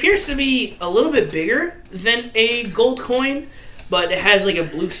what appears to be a little bit bigger than a gold coin, but it has like a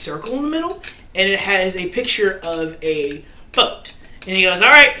blue circle in the middle, and it has a picture of a boat. And he goes, "All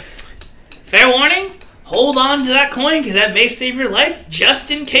right, fair warning. Hold on to that coin because that may save your life. Just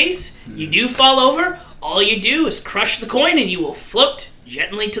in case you do fall over, all you do is crush the coin and you will float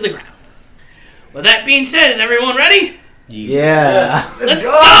gently to the ground." With that being said, is everyone ready? Yeah. Let's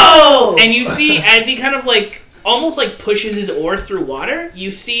go! And you see, as he kind of like, almost like pushes his oar through water,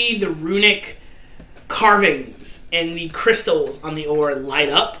 you see the runic carvings and the crystals on the oar light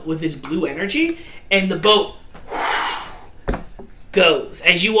up with this blue energy, and the boat goes.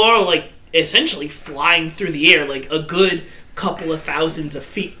 As you are like essentially flying through the air like a good couple of thousands of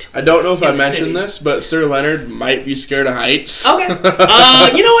feet. I don't know if I mentioned this, but Sir Leonard might be scared of heights. Okay.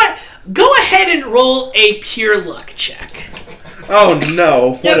 You know what? Go ahead and roll a pure luck check. Oh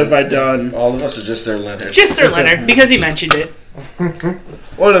no, what have I done? All of us are just Sir Leonard. Just Sir Leonard, because he mentioned it.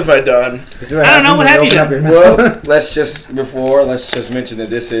 What have I done? I don't know, what have you done? Well, let's just mention that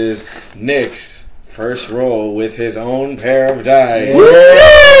this is Nick's first roll with his own pair of dice.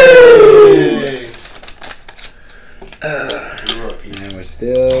 Yay! And we're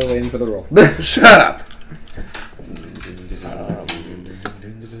still waiting for the roll. Shut up.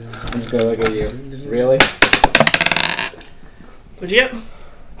 I'm just gonna look at you. Really? What'd you get?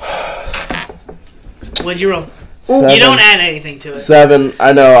 What'd you roll? 7. You don't add anything to it. 7.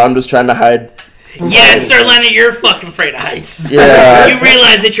 I know. I'm just trying to hide. Yes, Sir Leonard, you're fucking afraid of heights. Yeah. You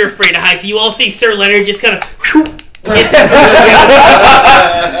realize that you're afraid of heights. You all see Sir Leonard just kind of. My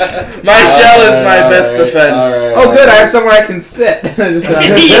shell is my best defense. Oh, good. I have somewhere I can sit. You just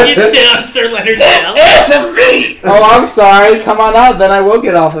sit on Sir Leonard's shell. Oh, I'm sorry. Come on out, then I will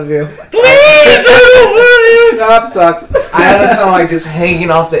get off of you. No, that sucks. I was kind of like just hanging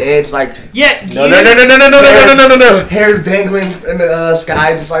off the edge, like Yeah. No. hairs dangling in the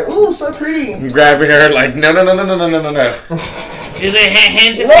sky, just like, ooh, so pretty. I'm grabbing her like, no. There's a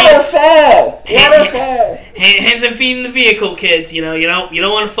hands and feet. Waterfall! Hands and feet in the vehicle, kids. You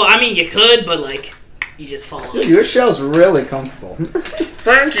don't want to fall. I mean, you could, but like, you just fall off. Dude, your shell's really comfortable.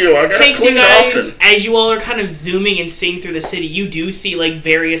 Thank you. I got Take you cleaned guys often. as you all are kind of zooming and seeing through the city. You do see like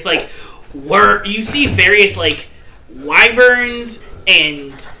various like you see various like wyverns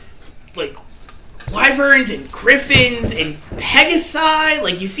and griffins and pegasi.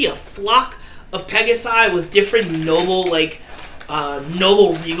 Like you see a flock of pegasi with different noble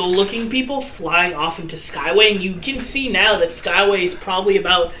regal looking people flying off into Skyway, and you can see now that Skyway is probably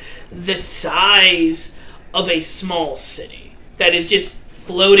about the size of a small city that is just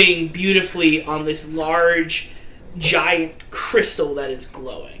floating beautifully on this large giant crystal that is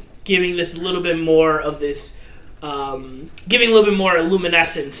glowing, giving this a little bit more of this giving a little bit more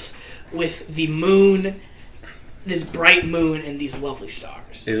luminescence with the moon, this bright moon, and these lovely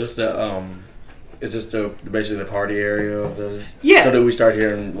stars. Is this basically the party area of the? Yeah. So do we start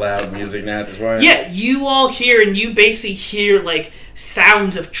hearing loud music now at this point? Yeah, you all hear, and you basically hear like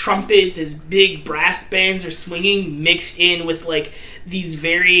sounds of trumpets as big brass bands are swinging, mixed in with like these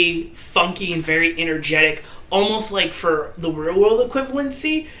very funky and very energetic, almost like for the real world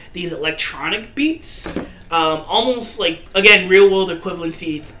equivalency, these electronic beats. Almost like, again, real world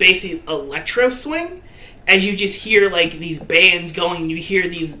equivalency, it's basically electro swing. As you just hear like these bands going, you hear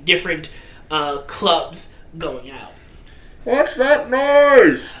these different clubs going out. What's that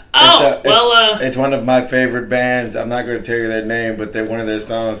noise? It's one of my favorite bands. I'm not going to tell you their name, but one of their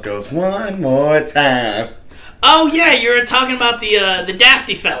songs goes, "One more time." Oh yeah, you're talking about the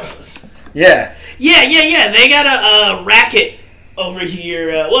Dafty Fellows. Yeah. Yeah. They got a racket over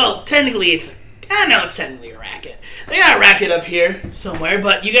here. Well, technically it's technically a racket. They got a racket up here somewhere,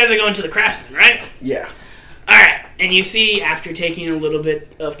 but you guys are going to the crASSman, right? Yeah. Alright, and you see, after taking a little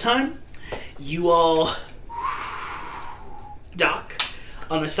bit of time, you all dock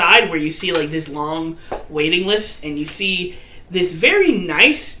on the side where you see like this long waiting list, and you see this very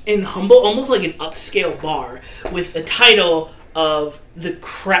nice and humble, almost like an upscale bar with the title of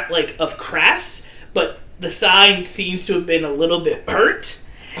of Crass, but the sign seems to have been a little bit burnt,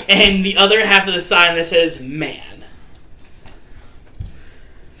 and the other half of the sign that says "Man."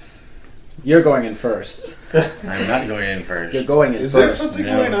 You're going in first. I'm not going in first. You're going in Is there first. something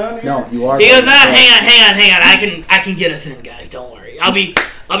going on here? No, you are. He goes, going in first. hang on. I can get us in, guys. Don't worry. I'll be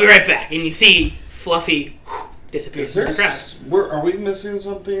right back. And you see Fluffy disappears in the crowd. Are we missing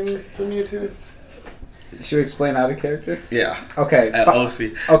something from you two? Should we explain out of character? Yeah. Okay. At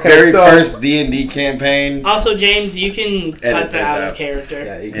OC. Okay. Very so, first D&D campaign. Also, James, you can cut this that out of out. character.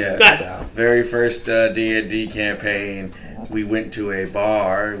 Yeah, you can Yeah. cut Go this ahead. out. Very first D&D campaign, we went to a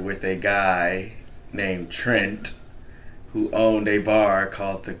bar with a guy named Trent, who owned a bar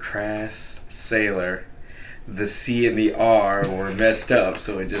called the Crass Sailor. The C and the R were messed up,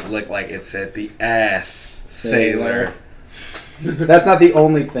 so it just looked like it said the Ass Sailor. That's not the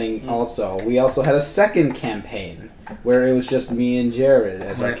only thing. Also, we also had a second campaign where it was just me and Jared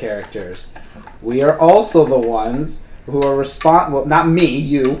as our characters. We are also the ones who are responsible. Not me,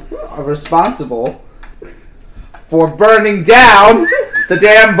 you are responsible for burning down the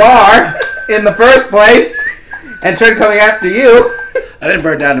damn bar in the first place, and Trent coming after you. I didn't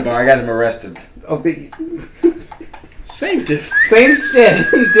burn down the bar. I got him arrested. Okay. Same difference. Same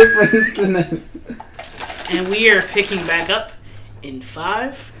shit. Difference in it. And we are picking back up in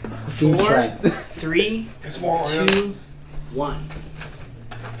 5, 4, 3, It's more 2, 1.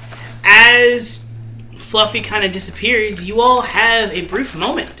 As Fluffy kind of disappears, you all have a brief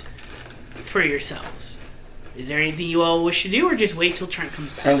moment for yourselves. Is there anything you all wish to do, or just wait till Trent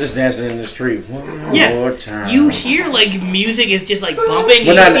comes back? I'm just dancing in the street. One more time. You hear like music is just like bumping.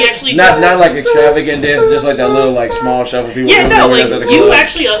 Well, You see actually not like extravagant dance, just like that little like small shuffle people. yeah, do no, when like they're at the you club.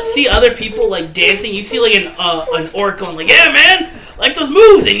 actually see other people like dancing. You see like an orc going like, yeah, man, like those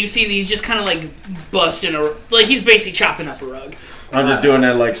moves, and you see these just kind of like busting like he's basically chopping up a rug. I'm just doing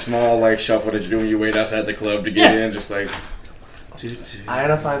that like small like shuffle that you do when you wait outside the club to get Yeah. in, just like.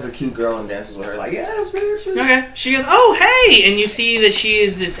 Anna finds a cute girl and dances with her, like, yes, bitch. Okay, she goes, oh hey, and you see that she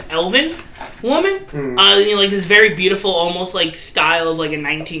is this elven woman. You know, like this very beautiful, almost like style of like a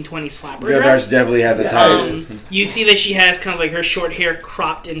 1920s flapper Godarch dress. definitely has a type. You see that she has kind of like her short hair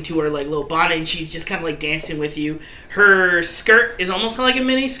cropped into her like little bonnet, and she's just kind of like dancing with you. Her skirt is almost kind of like a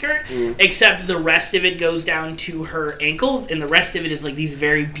mini skirt, except the rest of it goes down to her ankles, and the rest of it is like these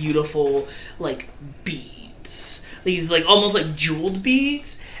very beautiful like beads, these like almost like jeweled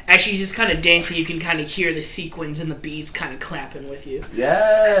beads. As she's just kind of dancing, you can kind of hear the sequins and the beads kind of clapping with you.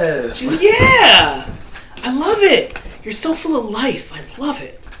 Yes. She's like, yeah, I love it. You're so full of life. I love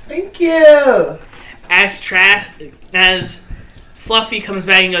it. Thank you. As Fluffy comes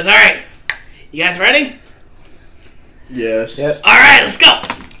back and goes, all right, you guys ready? Yes. Yep. All right, let's go.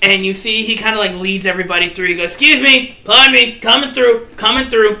 And you see he kind of like leads everybody through. He goes, excuse me, pardon me, coming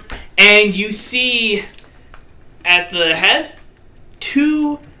through. And you see at the head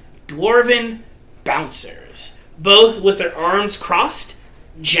 2 dwarven bouncers, both with their arms crossed,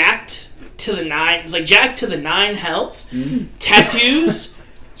 jacked to the nine hells, tattoos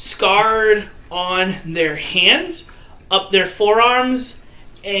scarred on their hands, up their forearms,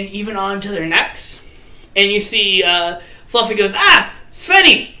 and even onto their necks. And you see Fluffy goes,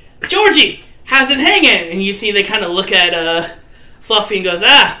 Svenny, Georgie, how's it hanging? And you see they kind of look at Fluffy and goes,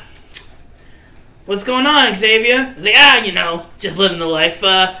 what's going on, Xavier? He's like, you know, just living the life.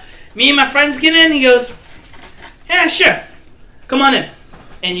 Me and my friends get in. He goes, yeah, sure. Come on in.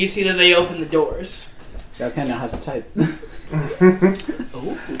 And you see that they open the doors. Xiao now has a type.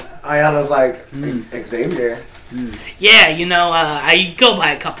 Ayana's like, Xavier. Yeah, you know, I go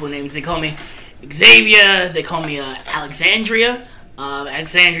by a couple of names. They call me Xavier. They call me Alexandria.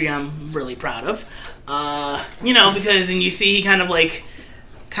 Alexandria I'm really proud of. You know, because, and you see he kind of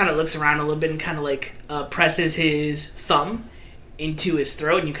looks around a little bit and kind of like presses his thumb into his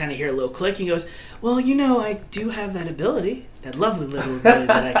throat, and you kind of hear a little click. He goes, well, you know, I do have that ability, that lovely little ability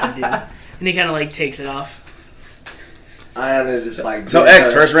that I can do. And he kind of like takes it off. Ayana just like... So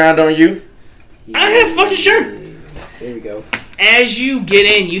X, first round on you? Yeah, fucking sure. There we go. As you get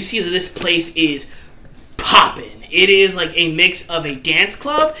in, you see that this place is popping. It is like a mix of a dance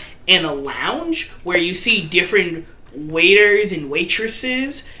club and a lounge where you see different waiters and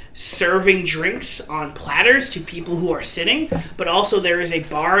waitresses serving drinks on platters to people who are sitting, but also there is a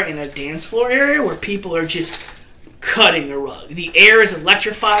bar and a dance floor area where people are just cutting a rug. The air is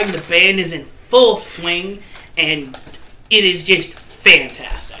electrifying, the band is in full swing, and it is just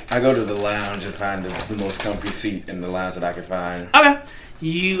fantastic. I go to the lounge and find the most comfy seat in the lounge that I can find. Okay.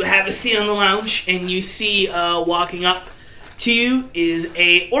 You have a seat on the lounge, and you see walking up to you is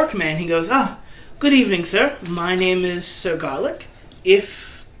a orc man. He goes, good evening, sir. My name is Sir Garlic. If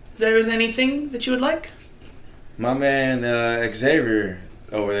there is anything that you would like? My man Xavier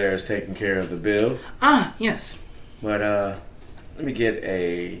over there is taking care of the bill. Yes. But let me get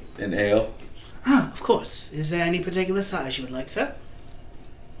an ale. Of course. Is there any particular size you would like, sir?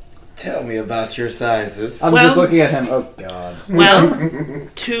 Tell me about your sizes. I'm just looking at him. Oh, God. Well,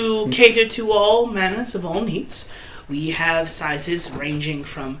 to cater to all manners of all needs, we have sizes ranging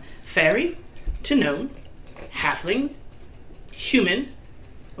from fairy to gnome, halfling,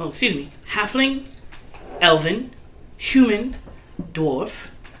 halfling, elven, human, dwarf,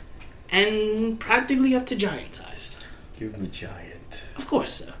 and practically up to giant sized. Give me giant. Of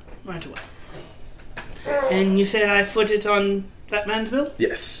course, sir. Right away. And you said I put it on that man's bill?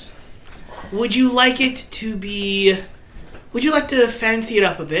 Yes. Would you like it to be... Would you like to fancy it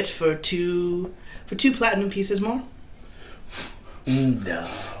up a bit for two platinum pieces more? No.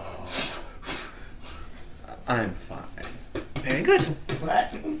 I'm fine. Very good.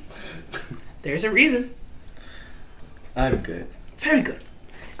 Platinum. There's a reason. I'm good. Very good.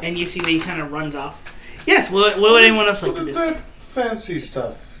 And you see that he kind of runs off. Yes, what would anyone else like to do? What is that fancy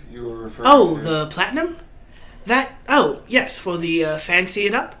stuff you were referring to? Oh, the platinum? Yes, for the fancy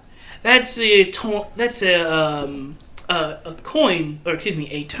it up. That's a coin, or excuse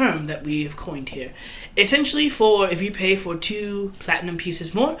me, a term that we have coined here. Essentially, if you pay for 2 platinum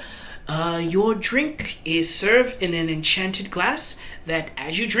pieces more, your drink is served in an enchanted glass that,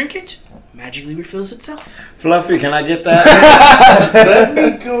 as you drink it, magically refills itself. Fluffy, can I get that? Let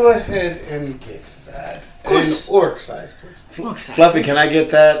me go ahead and get that. Of course. In orc size, please. Orc size. Fluffy, can I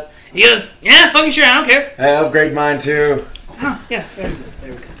get that? He goes, yeah, fucking sure, I don't care. I upgrade mine too. Yes, very good,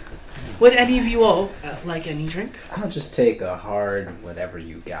 very good. Would any of you all like any drink? I'll just take a hard whatever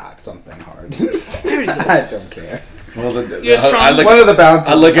you got. Something hard. Very good. I don't care. Well, You're strong. One of the bouncers.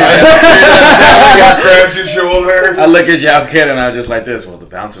 I look at Grabs your shoulder. I look at Yao Kid and I was just like this. Well, the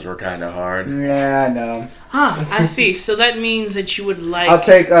bouncers were kind of hard. Yeah, no. I see. So that means that you would like... I'll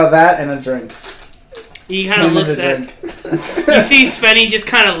take that and a drink. He kind of looks at. You see, Svenny just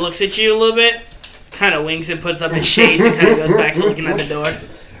kind of looks at you a little bit, kind of winks and puts up his shades and kind of goes back to looking at the door.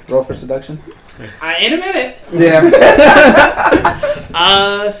 Roll for seduction. In a minute. Yeah.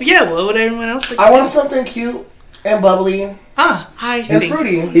 So yeah, what would everyone else think? I want something cute and bubbly I and think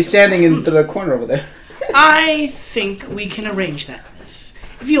fruity. He's standing in the corner over there. I think we can arrange that, miss.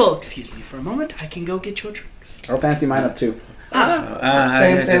 If you'll excuse me for a moment, I can go get your drinks. I'll fancy mine up too.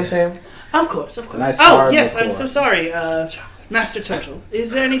 Same. Of course. Nice Oh, hard yes, I'm liqueur. so sorry, Master Turtle.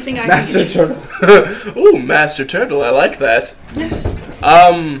 Is there anything I Master can get you? Turtle. Ooh, Master Turtle, I like that. Yes.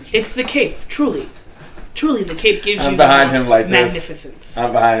 It's the cape, truly. Truly, the cape gives I'm you behind him like this. magnificence.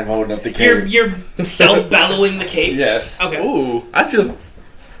 I'm behind him holding up the cape. You're self-bellowing the cape? Yes. Okay. Ooh,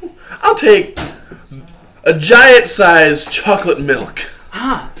 I'll take a giant-sized chocolate milk.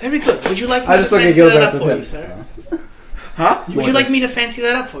 Very good. Would you like me I to just look at fancy that Gildas up with for him. you, sir? Huh? Would you like me to fancy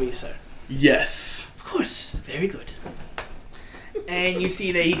that up for you, sir? Yes. Of course. Very good. And you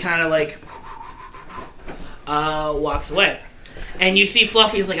see that he kind of like walks away. And you see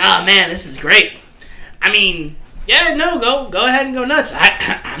Fluffy's like, man, this is great. I mean, yeah, no, go ahead and go nuts.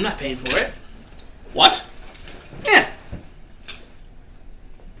 I'm not paying for it. What? Yeah.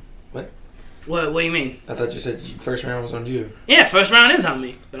 What? What do you mean? I thought you said first round was on you. Yeah, first round is on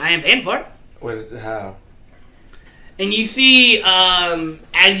me, but I am paying for it. How? And you see,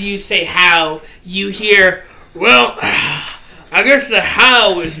 as you say how, you hear, well, I guess the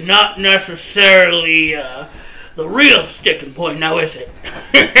how is not necessarily the real sticking point now, is it?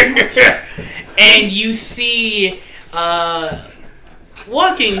 And you see,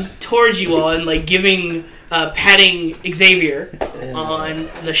 walking towards you all and like giving, patting Xavier on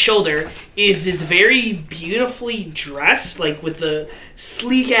the shoulder is this very beautifully dressed, like with the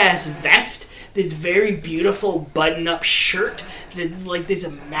sleek ass vest, this very beautiful button-up shirt, like this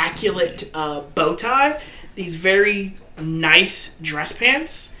immaculate bow tie, these very nice dress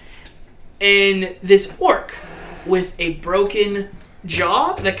pants, and this orc with a broken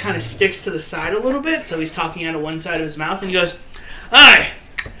jaw that kind of sticks to the side a little bit, so he's talking out of one side of his mouth, and he goes, "Hi,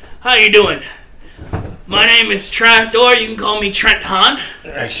 how you doing? My name is Trast, or you can call me Trent Hahn.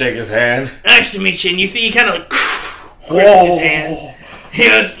 I shake his hand. Nice to meet you." And you see he kind of like grips his hand. He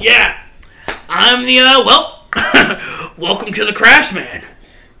goes, "Yeah, I'm the, welcome to the crASSman."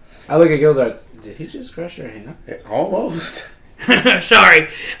 I look at Gildarts. Did he just crush your hand? Almost. Sorry,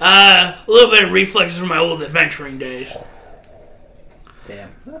 a little bit of reflexes from my old adventuring days.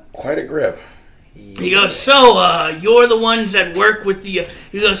 Damn. Quite a grip. He goes, "So, you're the ones that work with the,"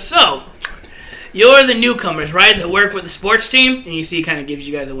 he goes, "So, you're the newcomers, right, that work with the sports team?" And you see he kind of gives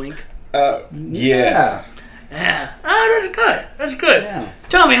you guys a wink. Yeah. Yeah. Oh, that's good. That's good. Yeah.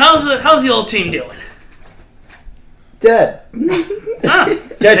 Tell me, how's the old team doing? Dead. Huh?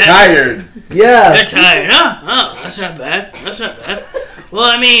 Get tired. Yeah. They're tired, huh? Oh, that's not bad. That's not bad. Well,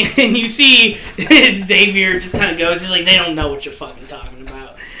 I mean, and you see Xavier just kind of goes, he's like, they don't know what you're fucking talking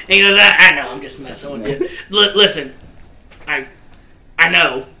about. And he goes, I know, I'm just messing with you. Listen, I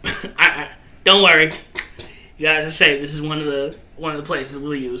know. I don't worry. You gotta say this is one of the places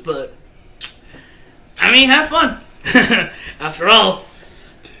we'll use, but I mean, have fun. After all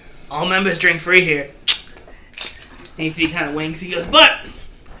members drink free here. And you see he kind of winks. He goes, "But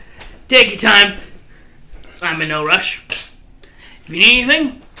take your time. I'm in no rush. If you need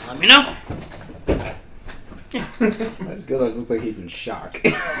anything, let me know." Why does Gildarts look like he's in shock?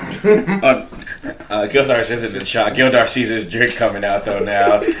 Gildarts isn't in shock. Gildar sees his drink coming out though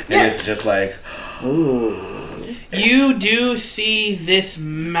now, and it's just like, Ooh. You do see this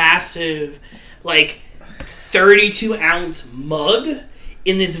massive, like, 32-ounce mug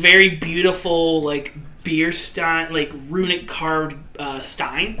in this very beautiful, like, beer stein, like, runic carved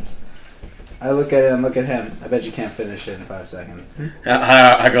stein. I look at it and look at him. I bet you can't finish it in 5 seconds.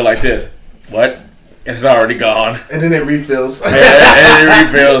 I go like this. What? It's already gone. And then it refills. and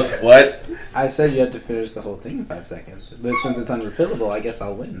it refills. What? I said you had to finish the whole thing in 5 seconds. But since it's unrefillable, I guess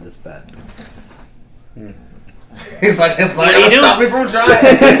I'll win this bet. It's like, What are you stop me from trying.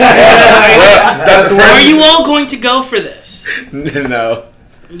 Are you all going to go for this? No.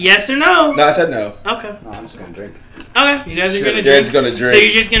 Yes or no? No, I said no. Okay. No, I'm just gonna drink. Okay, you guys are gonna Jared's drink. gonna drink. So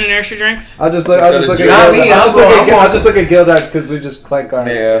you're just gonna nurse your drinks? I'll just look at Not me, I'll just look at Gildarts because we just clank our.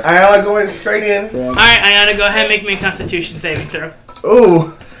 Yeah. I gotta go in straight in. Yeah. Alright, Ayana, go ahead and make me a constitution saving throw.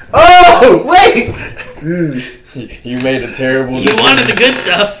 Ooh. Oh, wait. You made a terrible You decision. wanted the good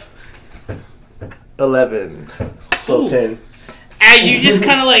stuff. 11. So Ooh. 10. As you just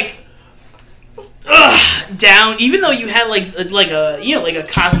kind of like down, even though you had like a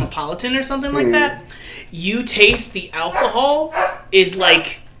cosmopolitan or something like that, you taste the alcohol is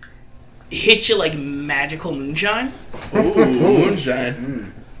like hit you like magical moonshine. Ooh,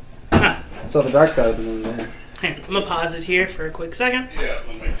 moonshine. Huh. So the dark side of the moon there. Hang on, I'm gonna pause it here for a quick second. Yeah.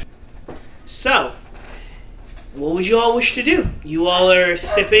 So, what would you all wish to do? You all are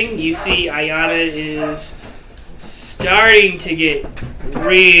sipping. You see Ayana is starting to get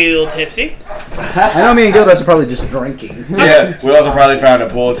real tipsy. I know me and Gildas are probably just drinking. Yeah, we also probably found a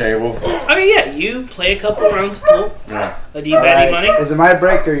pool table. Okay, yeah, you play a couple rounds of pool. Yeah. Do you bet any money? Is it my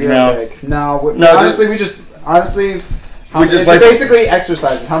break or your No. break? No. No, Honestly, we just it's play basically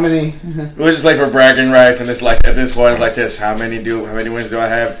exercises. How many? We just play for bragging rights, and it's like at this point, it's like this: how many wins do I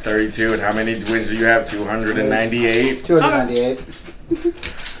have? 32, and how many wins do you have? 298. 298.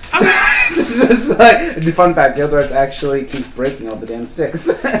 Okay. This is just like fun fact. Gildas actually keeps breaking all the damn sticks.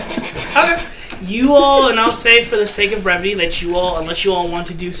 Okay. You all, and I'll say for the sake of brevity that you all, unless you all want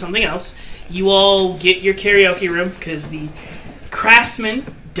to do something else, you all get your karaoke room because the crASSman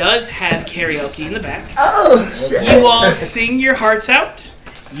does have karaoke in the back. Oh, shit. You all sing your hearts out.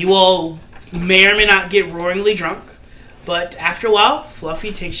 You all may or may not get roaringly drunk. But after a while,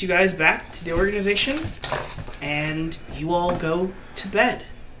 Fluffy takes you guys back to the organization, and you all go to bed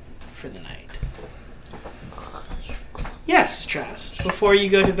for the night. Yes, Trust. Before you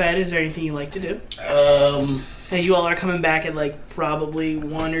go to bed, is there anything you like to do? As you all are coming back at like probably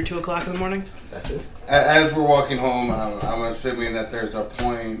 1 or 2 o'clock in the morning? That's it. As we're walking home, I'm assuming that there's a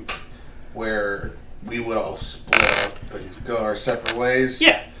point where we would all split up and go our separate ways.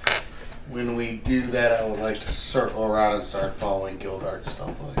 Yeah. When we do that, I would like to circle around and start following Gildart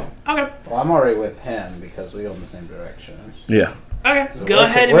stealthily. Okay. Well, I'm already with him because we go in the same direction. Yeah. Okay. So go we're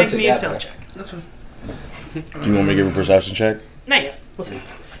ahead and we're make me a together. stealth check. That's fine. Do you want me to give a perception check? Not yet. We'll see.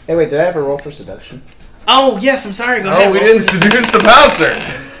 Hey, wait, did I ever roll for seduction? Oh, yes, I'm sorry. Go ahead. Oh, we roll didn't for- seduce the bouncer!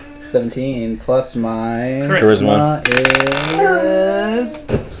 17 plus my Charisma. is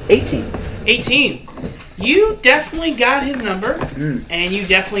 18. 18. You definitely got his number, Mm. and you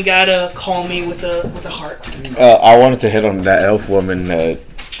definitely got to call me with a heart. I wanted to hit on that elf woman that,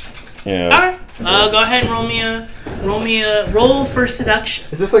 you know. Alright. Go ahead and roll me a roll for seduction.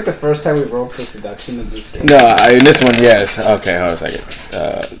 Is this like the first time we've rolled for seduction in this game? No, in this one, yes. Okay, hold on a second.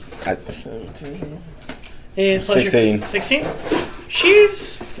 And plus your- 16. 16.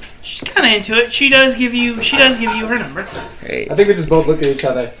 She's kind of into it. She does give you her number. Hey. I think we just both look at each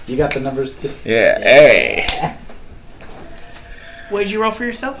other. You got the numbers too? Yeah, hey. What did you roll for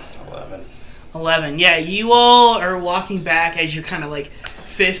yourself? 11. 11. Yeah, you all are walking back as you're kind of like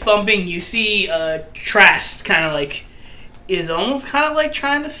fist bumping. You see Trast kind of like is almost kind of like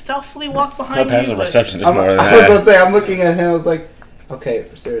trying to stealthily walk No behind passive you. but- reception is I more than was going to that. say, I'm looking at him, I was like, okay,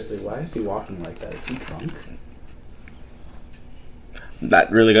 seriously, why is he walking like that? Is he drunk?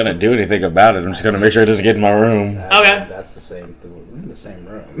 Not really gonna do anything about it. I'm just gonna make sure it doesn't get in my room. Okay. That's the same. We're in the same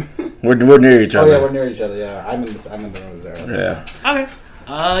room. We're near each Oh other. yeah, we're near each other. Yeah, I'm in the room with Zara. Yeah.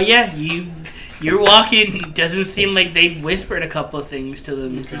 Okay. Yeah, you're walking. Doesn't seem like they've whispered a couple of things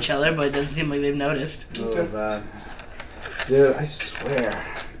to each other, but it doesn't seem like they've noticed. Oh man, dude, I swear,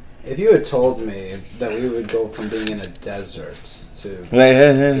 if you had told me that we would go from being in a desert to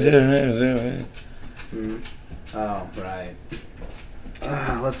oh right,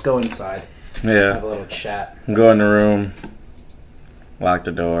 let's go inside. Have Yeah. a little chat. Go in the room. Lock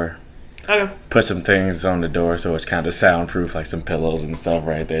the door. Okay. Put some things on the door so it's kind of soundproof, like some pillows and stuff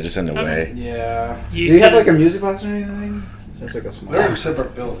right there, just in the Okay. way. Yeah. You Do you have said- like a music box or anything? Just like a small. They're in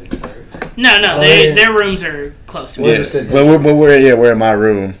separate buildings, right? No, Oh, their rooms are close to We're it. just in- But we're in my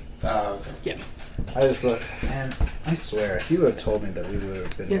room. Okay. I just look, man. I swear, if you had told me that we would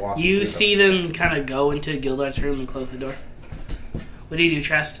have been Yeah. walking. You through see them kind of go into Gildart's room and close the door. What do you do,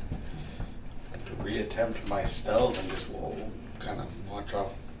 Trast? To reattempt my stealth and just kind of watch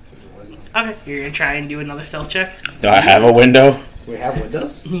off through the window. Okay. You're gonna try and do another stealth check. Do I have a window? We have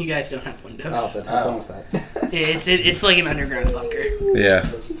windows. You guys don't have windows. Oh, but I'm done with that. It's like an underground bunker. Yeah.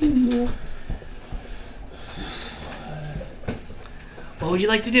 What would you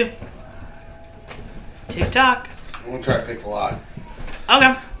like to do? Tick tock. I'm gonna try to pick the lock.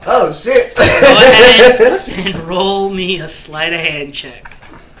 Okay. Oh shit! Go ahead and roll me a sleight of hand check.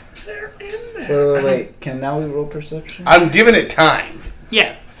 Wait. Can now we roll perception? I'm giving it time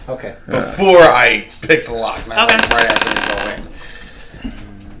Yeah. Okay. before I pick the lock, not Okay. right after we go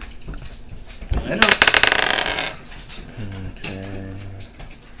in. I know.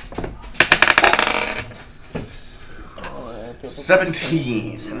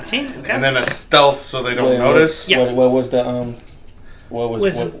 17. 17. Okay. And then a stealth so they don't notice. Yeah. What was the What was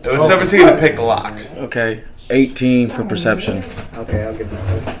Wisdom. It was 17 to pick the lock. Okay, 18 for perception. Okay, I'll give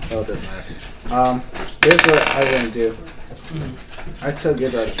that. Oh, it doesn't matter. Here's what I'm gonna do. I took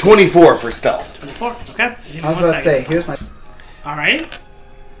Gildarts. 24 for stealth. 24. Okay. Give me I was one about to say, second. here's my. All right.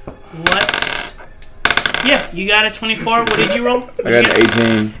 What? Yeah, you got a 24. What did you roll? I got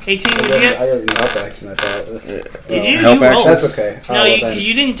an 18. 18. What I did you get? got a help action. I thought. Did you? Help You action? rolled. That's okay. No, well, because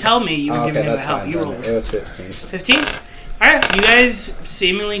you didn't tell me you were okay, giving him a that's help. fine. You Then. rolled. It was 15. 15? Alright, you guys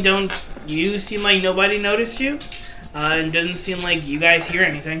seemingly don't. You seem like nobody noticed you. And doesn't seem like you guys hear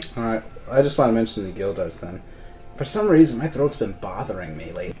anything. All right. I just want to mention the Gildarts then. For some reason, my throat's been bothering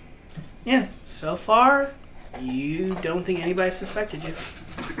me lately. Yeah, so far, you don't think anybody suspected you.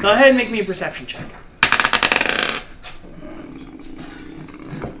 Go ahead and make me a perception check.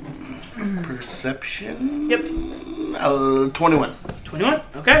 Perception? Yep. 21. 21?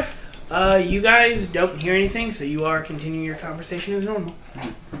 Okay. You guys don't hear anything, so you are continuing your conversation as normal.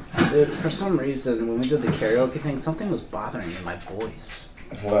 Dude, for some reason, when we did the karaoke thing, something was bothering me in my voice.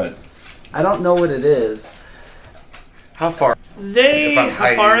 What? I don't know what it is. How far? They, If I'm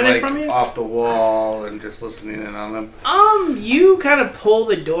how far are hiding, they like, from you? off the wall and just listening in on them. You kind of pull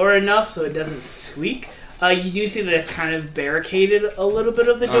the door enough so it doesn't squeak. You do see that it's kind of barricaded a little bit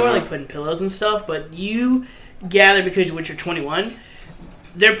of the door, like putting pillows and stuff, but you gather, because you're 21,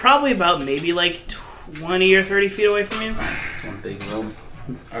 they're probably about maybe like 20 or 30 feet away from you. One big room.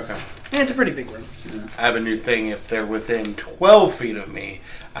 Okay. Yeah, it's a pretty big room. I have a new thing. If they're within 12 feet of me,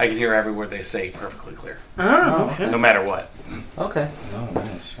 I can hear every word they say perfectly clear. Oh, okay. No matter what. Okay. Oh,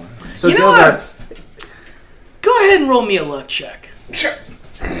 nice. So You know Gildarts. Go ahead and roll me a luck check. Sure.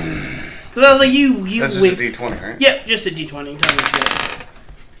 Because I was like, you That's just win. a D20, right? Yep, just a d20. Tell me what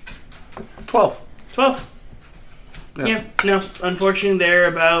you get. 12. 12. Yeah. No, unfortunately, they're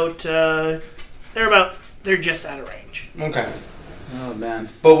just out of range. Okay. Oh man.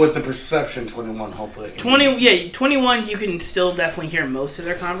 But with the perception 21, hopefully I can 21, you can still definitely hear most of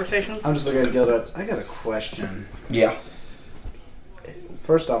their conversation. I'm just looking at Gildarts. I got a question. Yeah.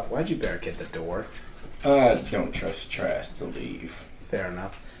 First off, why'd you barricade the door? Don't trust Trash to leave. Fair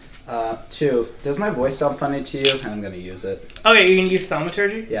enough. 2, does my voice sound funny to you? And I'm gonna use it. Okay, you're going to use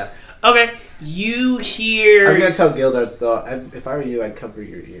thaumaturgy? Yeah. Okay, you hear... I'm gonna tell Gildarts though. If I were you, I'd cover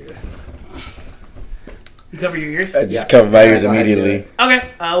your ear. You cover your ears? I just Yeah. cover my ears Go ahead, immediately.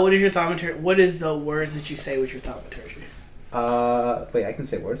 Okay, what is your thaumaturgy? What is the words that you say with your thaumaturgy? Wait, I can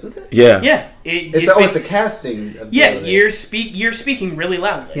say words with it? Yeah. Yeah. It's a casting ability. Yeah, you're speaking really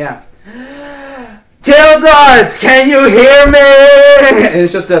loudly. Yeah. Gildarts, can you hear me? And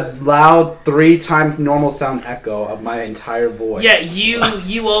it's just a loud 3 times normal sound echo of my entire voice. Yeah,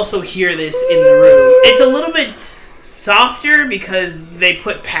 you also hear this in the room. It's a little bit softer because they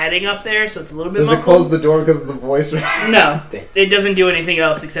put padding up there, so it's a little bit Does it muffled. close the door because of the voice? No, it doesn't do anything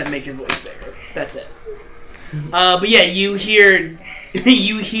else except make your voice bigger. That's it. But yeah, you hear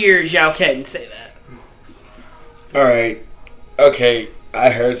Zhao Ken say that. Alright. Okay, I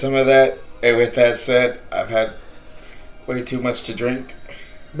heard some of that. And with that said, I've had way too much to drink.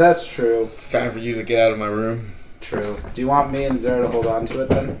 That's true. It's time for you to get out of my room. True. Do you want me and Zara to hold on to it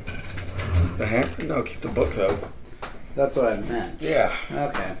then? The hamper? No, keep the book though. That's what I meant. Yeah.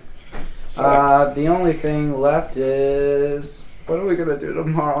 Okay. So The only thing left is... What are we going to do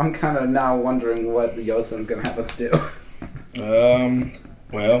tomorrow? I'm kind of now wondering what the Yosin's going to have us do.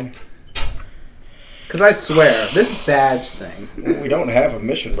 well, Because I swear, this badge thing... we don't have a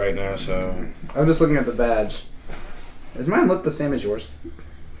mission right now, so I'm just looking at the badge. Does mine look the same as yours?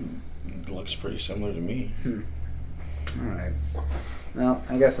 it looks pretty similar to me. Alright. Well,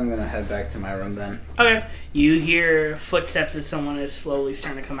 I guess I'm going to head back to my room then. Okay. You hear footsteps as someone is slowly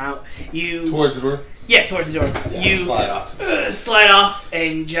starting to come out. Towards the door? Yeah, towards the door. Yeah, You slide off. slide off,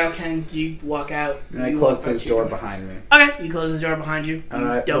 and Zhao Ken, you walk out. And I You close walk back this to your door room. behind me. Okay, you close the door behind you. You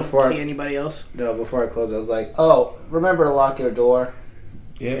Alright, don't before- see anybody else. No, before I close, I was like, oh, remember to lock your door.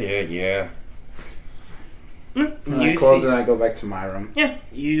 Yeah. And I You close see, it and I go back to my room. yeah,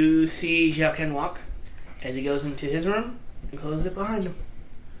 you see Zhao Ken walk as he goes into his room and closes it behind him.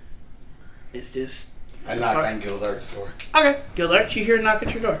 It's just... I knock on Gildart's door. Okay, Gildart, you hear a knock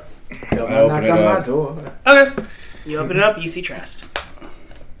at your door. Don't I open knock it on my up. door. Okay. You open it up, you see Trast.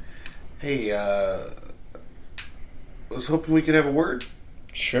 Hey, was hoping we could have a word.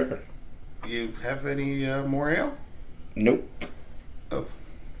 Sure. You have any more ale? Nope.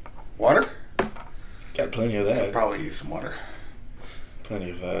 Water? Got plenty of Could that. probably use some water.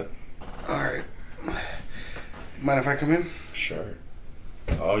 Plenty of that. Alright. Mind if I come in? Sure.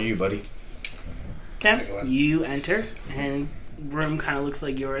 All you, buddy. Okay, Go on. you enter, and room kind of looks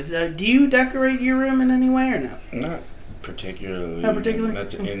like yours. Do you decorate your room in any way or no? Not particularly. Not particularly?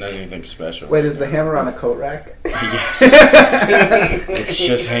 Not anything special. Wait, is the hammer on a coat rack? Yes. It's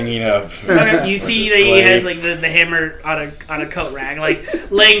just hanging up. Okay, you see that he has like the hammer on a coat rack,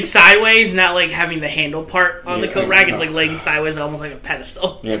 like laying sideways, not like having the handle part on the coat rack. It's like laying sideways, almost like a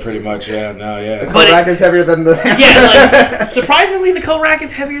pedestal. Yeah, pretty much. Yeah, no, yeah. The coat rack is heavier than the hammer. Yeah, like, surprisingly, the coat rack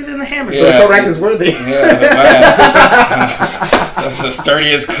is heavier than the hammer. So the coat rack is worthy. Yeah, that's the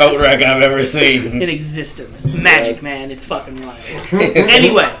sturdiest coat rack I've ever seen In existence. Magic, man. It's fucking wild.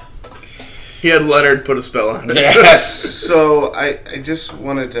 Anyway. He had Leonard put a spell on it. Yes. So I just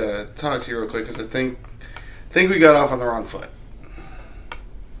wanted to talk to you real quick because I think we got off on the wrong foot.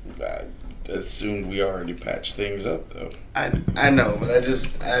 I assumed we already patched things up, though. I know, but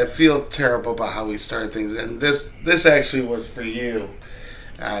I feel terrible about how we started things, and this actually was for you.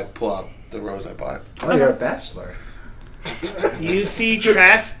 I pull out the rose I bought. Oh, you're a bachelor. You see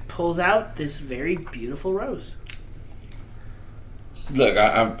Trask pulls out this very beautiful rose. Look,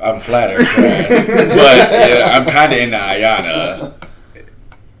 I'm flattered, Trask, but yeah, I'm kind of into Ayana.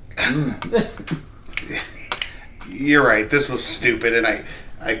 You're right. This was stupid, and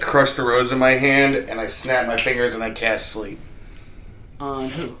I crushed the rose in my hand, and I snapped my fingers, and I cast sleep. On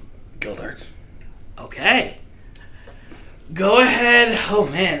who? Gildarts. Okay. Go ahead. Oh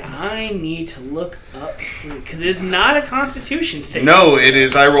man, I need to look up sleep because it's not a Constitution save. No, it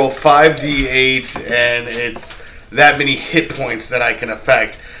is. I roll 5d8, and it's that many hit points that I can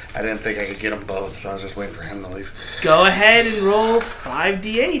affect. I didn't think I could get them both, so I was just waiting for him to leave. Go ahead and roll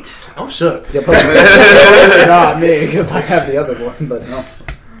 5d8. I'm shook. Yeah, but not me, because I have the other one, but no.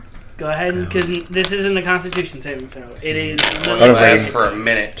 Go ahead, because this isn't a Constitution saving throw. It is. It lasts for a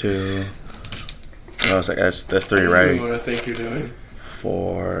minute. 2. Oh, it's like that's 3, I don't know right? what I think you're doing.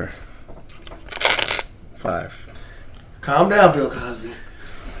 4, 5. Calm down, Bill Cosby.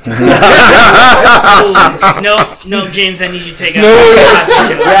 No, James, I need you to take out.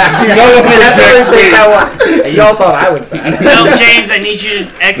 Y'all thought I was bad. No, James, I need you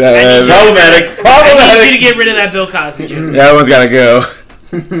to. I need you to get rid of that Bill Cosby joke. That one's gotta go.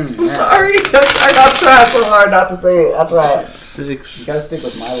 Sorry, I tried so hard not to say it. I tried. 6, You gotta stick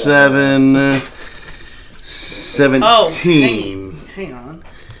with my 7, 17. Oh, hang on.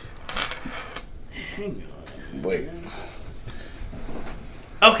 Wait.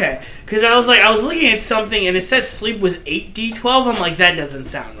 Okay, because I was looking at something and it said sleep was 8d12. I'm like, that doesn't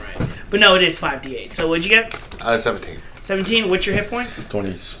sound right. But no, it is 5d8. So what'd you get? 17. 17. What's your hit points?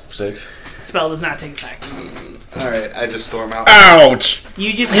 26. Spell does not take effect. Alright, I just storm out. Ouch!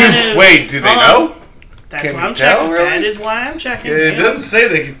 You just kind of. Wait, do they know? That's Can what you I'm tell, checking. really? That is why I'm checking. It Yeah. doesn't say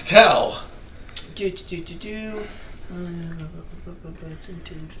they can tell. Do.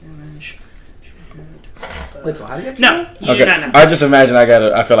 Wait, so how do you get No, you do Okay, not know. I just imagine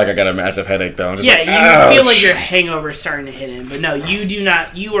I feel like I got a massive headache though. I'm just Yeah, like, you ouch. feel like your hangover is starting to hit in, but no, you do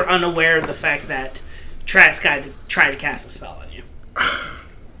not. You were unaware of the fact that Trask tried to cast a spell on you.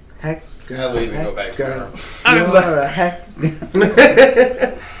 Hex girl. I'll leave and go back to girl. room. You are a hex girl.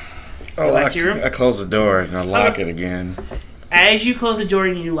 Go back to your room. I close the door and I lock it again. As you close the door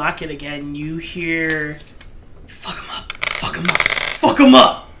and you lock it again, you hear, "Fuck him up, fuck him up, fuck him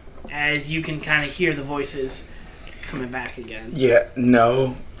up." As you can kind of hear the voices coming back again. Yeah,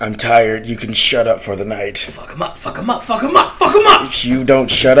 no, I'm tired. You can shut up for the night. Fuck him up, fuck him up, fuck him up, fuck him up, If you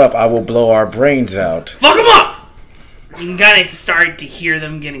don't shut up, I will blow our brains out. fuck him up. You can kind of start to hear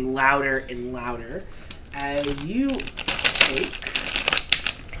them getting louder and louder as you take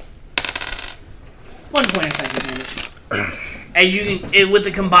 1 point of psychic damage. As you with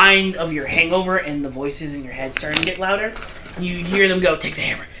the combined of your hangover and the voices in your head starting to get louder, you hear them go, "Take the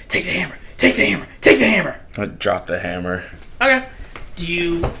hammer, take the hammer, take the hammer, take the hammer." I dropped the hammer. Okay. Do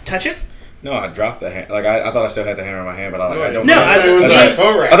you touch it? No, I dropped the hammer. Like I thought I still had the hammer in my hand, but I don't. No, know. I It was you- like,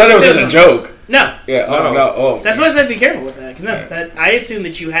 oh, right. I thought it was just a joke. No. Yeah. Oh no. Oh. That's why I said be careful with that. No, Yeah. that I assume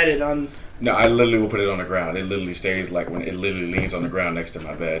that you had it on. No, I literally will put it on the ground. It literally stays like when it literally leans on the ground next to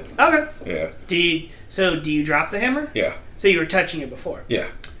my bed. Okay. Yeah. Do you drop the hammer? Yeah. So you were touching it before. Yeah.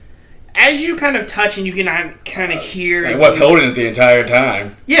 As you kind of touch and you can kind of hear. I was holding it the entire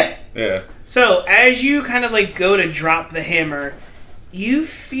time. Yeah. Yeah. So as you kind of like go to drop the hammer, you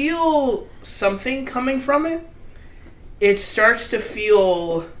feel something coming from it. It starts to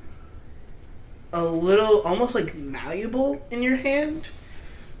feel a little almost like malleable in your hand,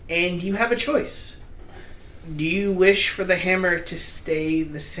 and you have a choice. Do you wish for the hammer to stay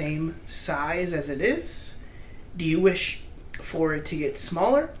the same size as it is? Do you wish for it to get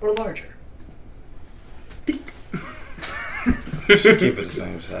smaller or larger? Just keep it the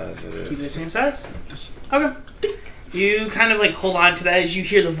same size it is. Keep it the same size? Okay. You kind of like hold on to that as you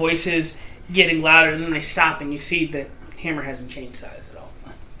hear the voices getting louder, and then they stop and you see that hammer hasn't changed size at all.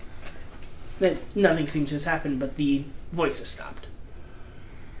 Nothing seems to have happened, but the voice has stopped.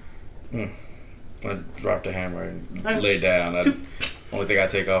 I dropped the hammer and Okay. lay down. Only thing I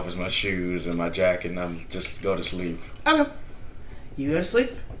take off is my shoes and my jacket, and I'm just go to sleep. Okay. You go to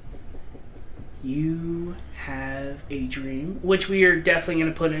sleep. You have a dream, which we are definitely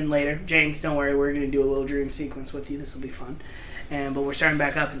going to put in later. James, don't worry, we're going to do a little dream sequence with you. This will be fun. But we're starting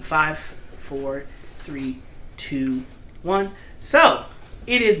back up in 5, 4, 3, 2, 1. So,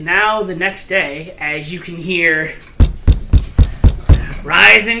 it is now the next day, as you can hear,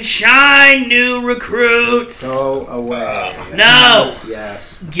 "Rise and shine, new recruits!" Go away. No!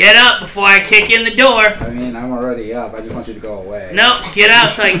 Yes. Get up before I kick in the door. I mean, I'm already up. I just want you to go away. No, get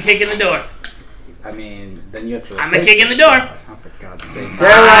out so I can kick in the door. I mean, then you have to... I'm going to kick in the door. Oh, for God's sake. 5.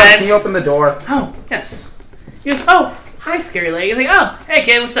 Sarah, can you open the door? Oh, yes. He goes, "Oh, hi, Scary Leg." He's like, "Oh, hey,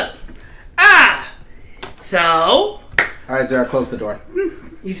 kid, what's up?" Ah! So, Alright, Sarah, close the door.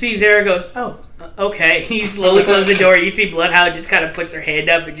 you see Zara goes, "Oh, okay." He slowly closes the door. You see Bloodhound just kind of puts her hand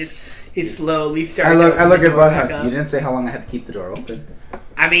up and just, he slowly starts I look at the door back Bloodhound. up. You didn't say how long I had to keep the door open.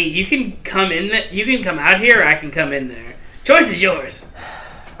 I mean, you can come in, you can come out here, or I can come in there. Choice is yours.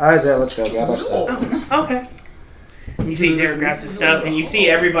 Alright, Sarah, let's go. Grab our stuff. Oh, okay. And you see Zara grabs his stuff, and you see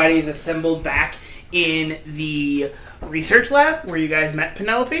everybody's assembled back in the research lab where you guys met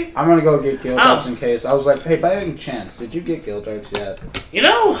Penelope. I'm gonna go get Gildarts Oh. in case. I was like, hey, by any chance, did you get Gildarts yet? You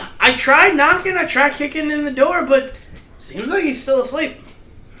know, I tried knocking, I tried kicking in the door, but seems like he's still asleep.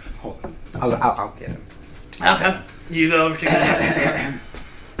 Hold on. I'll get him. Okay. You go over to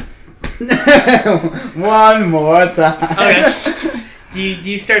One more time. Okay. Do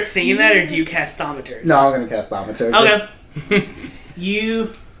you start singing that, or do you cast Thaumaturgy? No, I'm gonna cast Thaumaturgy. Okay.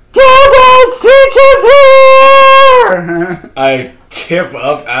 You... Gildarts teacher's here! I get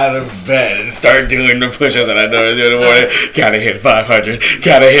up out of bed and start doing the push-ups that I know I do in the morning. Gotta hit 500.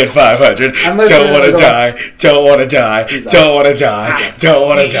 Gotta hit 500. I'm listening Don't want to to the die. Don't want to die. Don't want to die. Don't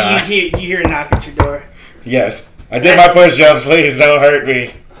want to die. You hear a knock at your door. Yes. I did my push-ups. Please don't hurt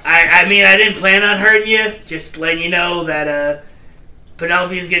me. I mean, I didn't plan on hurting you. Just letting you know that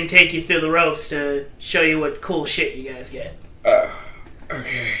Penelope's gonna take you through the ropes to show you what cool shit you guys get.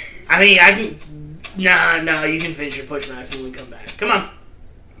 Okay. I mean, I can... No, you can finish your push max when we come back. Come on.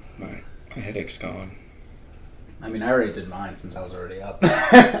 My headache's gone. I mean, I already did mine since I was already up.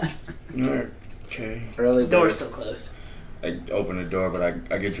 Okay. Early Door's bird. still closed. I open the door, but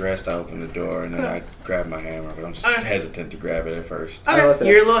I get dressed, I open the door, and then I grab my hammer, but I'm just Okay. hesitant to grab it at first. I like Okay, that.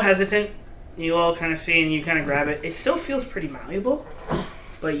 you're a little hesitant. You all kind of see and you kind of grab it. It still feels pretty malleable,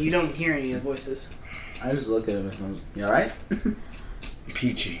 but you don't hear any of the voices. I just look at him and goes, you alright?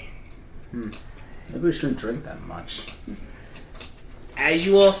 Peachy. Maybe we shouldn't drink that much. As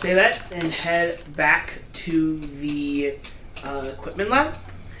you all say that and head back to the equipment lab,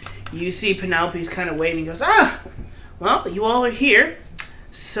 you see Penelope's kind of waiting and goes, well, you all are here,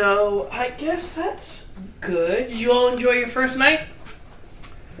 so I guess that's good. Did you all enjoy your first night?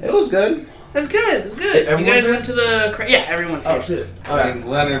 It was good. That's good, it was good. You Everyone's guys here? went to the... Yeah, everyone's here. Oh shit! I mean,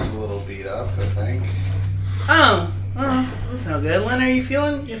 Leonard's a little beat up, I think. Oh, well, that's no good. Len, are you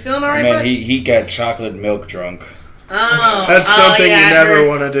feeling alright, Man, bud? he got chocolate milk drunk. Oh, That's something yeah, you I never heard-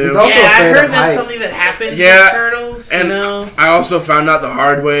 want to do. He's also Yeah, I afraid heard of that's heights. something that happens Yeah, with turtles, and you know? I also found out the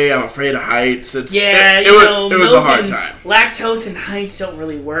hard way. I'm afraid of heights. It Yeah, was a milk hard and time. Lactose and heights don't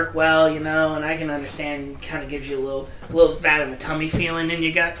really work well, you know, and I can understand it kind of gives you a little bad of a tummy feeling in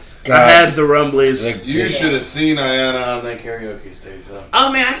your guts. I had the rumblies. Like, You should have seen Ayana on that karaoke stage, though. Oh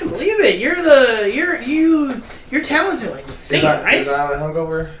man, I can believe it. Your talents are like singing, right? Is I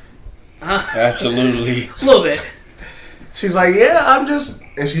hungover? Absolutely. A little bit. She's like, yeah, I'm just.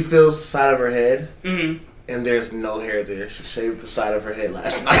 And she feels the side of her head, Mm-hmm. and there's no hair there. She shaved the side of her head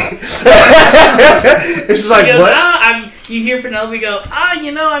last night. And she's like, She goes, what? you hear Penelope go, I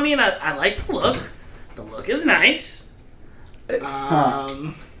like the look. The look is nice.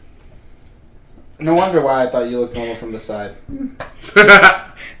 No wonder why I thought you looked normal from the side.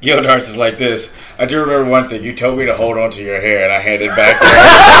 Gildarts is like this. I do remember one thing. You told me to hold on to your hair, and I handed it back to her.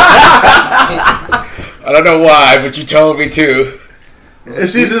 I don't know why, but you told me to. And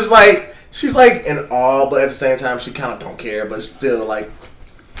she's just like, she's like in awe, but at the same time, she kind of don't care, but still like,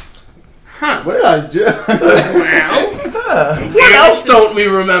 Huh. What did I do? Well, What else don't we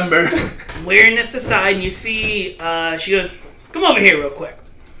remember? weirdness aside, and you see, she goes, come over here real quick.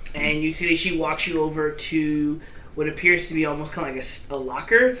 And you see that she walks you over to what appears to be almost kind of like a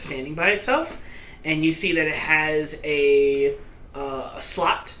locker standing by itself. And you see that it has a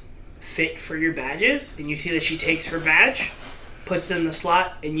slot fit for your badges. And you see that she takes her badge, puts it in the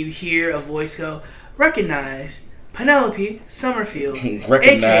slot, and you hear a voice go, recognize Penelope Summerfield,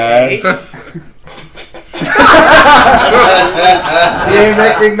 Recognize. He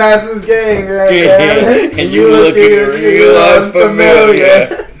recognizes gang right there. And you looking real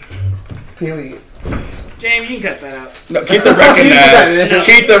unfamiliar. Period. James, you can cut that out. No, keep the recognize. No.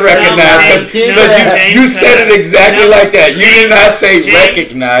 Keep the recognize. James, You said it exactly like that. You did not say James,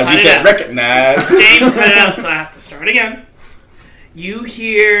 recognize. You cut it said out. recognize. James cut it out, so I have to start again. You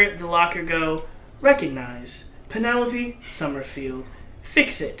hear the locker go, recognize, Penelope Summerfield,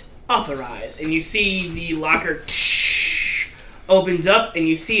 fix it, authorize. And you see the locker opens up, and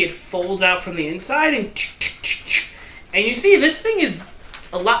you see it folds out from the inside, and you see this thing is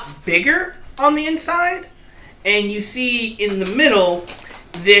a lot bigger on the inside, and you see in the middle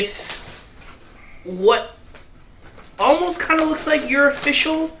this what almost kind of looks like your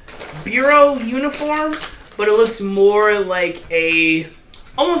official bureau uniform, but it looks more like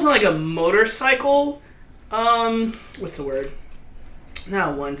almost like a motorcycle, what's the word?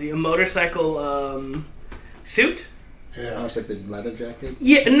 Not onesie, a motorcycle, suit? Yeah. Almost like the leather jackets?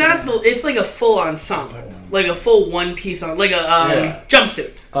 Yeah, it's like a full ensemble. Like a full one piece on, like a,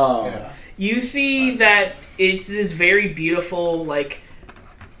 jumpsuit. Oh. Yeah. You see that it's this very beautiful, like,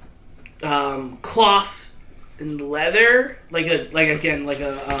 cloth and leather, like a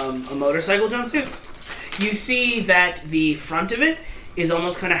motorcycle jumpsuit. You see that the front of it is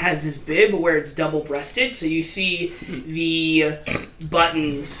almost kind of has this bib where it's double-breasted, so you see the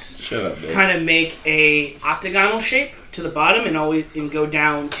buttons kind of make a octagonal shape to the bottom and go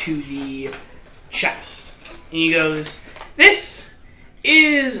down to the chest. And he goes, "This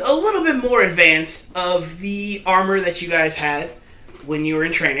is a little bit more advanced of the armor that you guys had when you were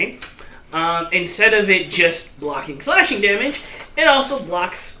in training. Instead of it just blocking slashing damage, it also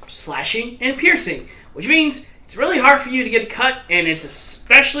blocks slashing and piercing, which means it's really hard for you to get cut, and it's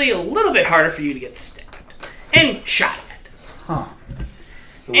especially a little bit harder for you to get stabbed and shot at. Huh.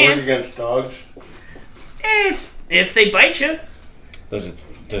 To work against dogs? It's if they bite you.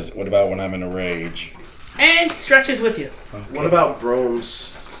 What about when I'm in a rage? And stretches with you. Okay. What about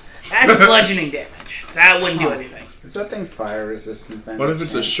brooms? That's bludgeoning damage. That wouldn't do anything. Is that thing fire resistant? What if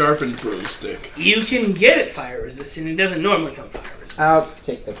it's a sharpened broomstick? You can get it fire resistant. It doesn't normally come fire resistant. I'll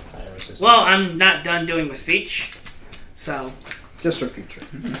take the fire resistant. Well, I'm not done doing my speech, so just for future.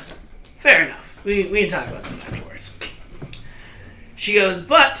 Fair enough. We can talk about that afterwards. She goes,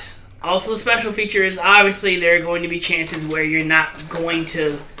 but also the special feature is obviously there are going to be chances where you're not going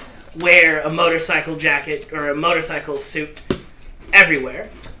to wear a motorcycle jacket or a motorcycle suit everywhere.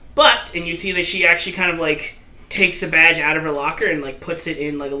 But, and you see that she actually kind of like takes the badge out of her locker and like puts it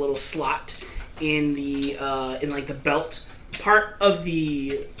in like a little slot in the like the belt part of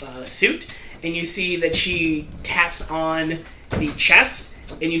the suit, and you see that she taps on the chest,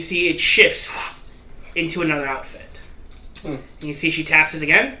 and you see it shifts into another outfit. And you see she taps it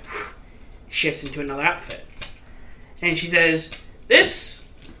again, shifts into another outfit, and she says, "This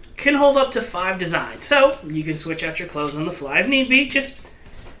can hold up to 5 designs, so you can switch out your clothes on the fly if need be. Just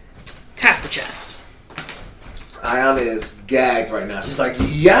tap the chest." Ayana is gagged right now. She's like,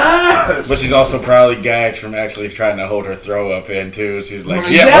 yeah! But she's also probably gagged from actually trying to hold her throw up in, too. She's like,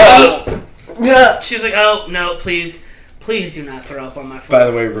 yeah! She's like, "Oh, no, please do not throw up on my foot." By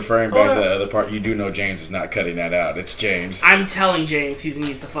the way, referring back to the other part, you do know James is not cutting that out. It's James. I'm telling James he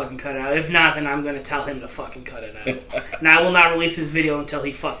needs to fucking cut it out. If not, then I'm going to tell him to fucking cut it out. And I will not release this video until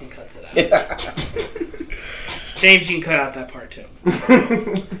he fucking cuts it out. James, you can cut out that part, too.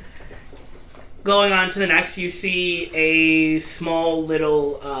 Going on to the next, you see a small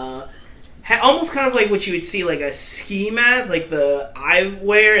little, almost kind of like what you would see like a ski mask, like the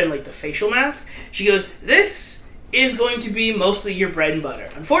eyewear and like the facial mask. She goes, "This is going to be mostly your bread and butter.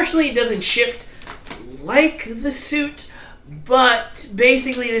 Unfortunately, it doesn't shift like the suit, but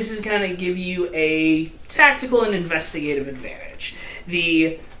basically this is going to give you a tactical and investigative advantage."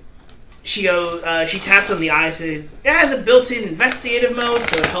 She taps on the eye, says, "It has a built-in investigative mode,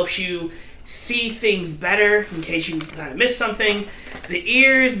 so it helps you see things better in case you kind of miss something. The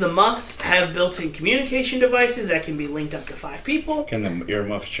ears, the muffs, have built-in communication devices that can be linked up to 5 people." Can the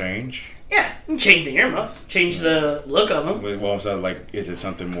earmuffs change? Yeah, you can change the earmuffs, change the look of them. Well, so like, is it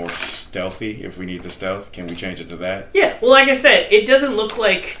something more stealthy? If we need the stealth, can we change it to that? Yeah, well, like I said, it doesn't look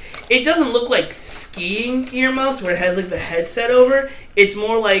like skiing earmuffs where it has like the headset over. It's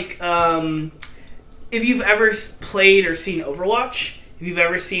more like if you've ever played or seen Overwatch. If you've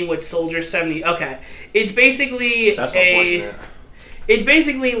ever seen what Soldier 70... Okay. It's basically It's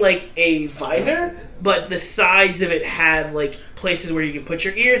basically like a visor, but the sides of it have like places where you can put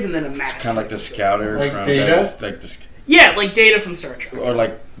your ears and then a mask. Kind of like the scouter. Like Data? Yeah, like Data from Star Trek. Or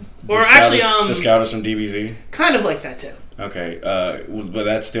like, Or the actually, the Scouters from DBZ. kind of like that too. Okay, but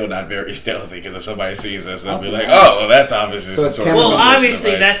that's still not very stealthy because if somebody sees us, they'll be like, "Oh, well, that's obviously." So some it's sort of Well, ambush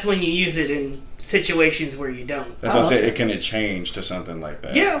obviously, device. that's when you use it in situations where you don't. That's what I'm saying. Can it change to something like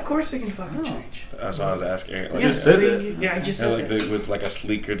that? Yeah, of course it can fucking change. That's what I was asking. Like, Yeah, just said it. Yeah, I just yeah, said like that. with like a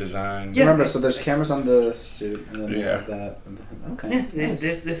sleeker design. Yeah. Remember, so there's cameras on the suit, and then Yeah. that. Okay. Yeah, nice.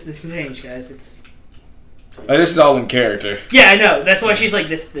 this can change, guys. It's Like, this is all in character. yeah, I know. That's why she's like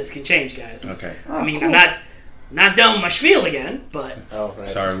this can change, guys. It's- Okay. Oh, I mean, cool. I'm not done with my spiel again, but Oh,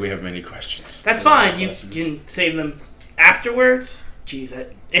 right. Sorry, we have many questions. that's fine. You can save them afterwards. Jeez,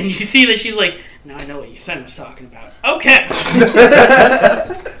 and you see that she's like, now I know what your son was talking about. Okay. I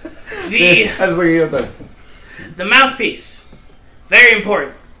was looking at that. The mouthpiece. Very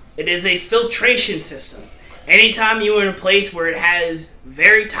important. It is a filtration system. Anytime you are in a place where it has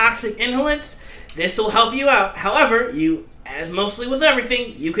very toxic inhalants, this will help you out. However, as mostly with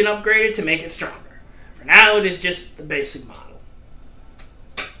everything, you can upgrade it to make it stronger. For now, it is just the basic model.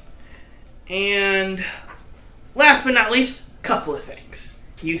 And last but not least, a couple of things.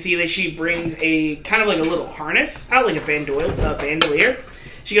 You see that she brings a kind of like a little harness out, like a bandolier.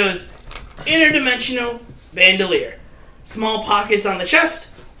 She goes, interdimensional bandolier. Small pockets on the chest,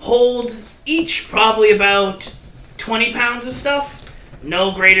 hold each probably about 20 pounds of stuff,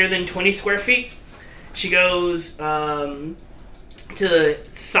 no greater than 20 square feet. She goes to the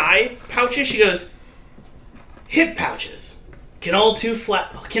side pouches. She goes, hip pouches can hold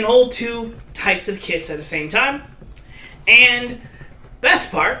two types of kits at the same time. And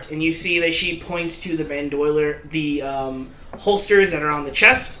best part, and you see that she points to the bandolier, the holsters that are on the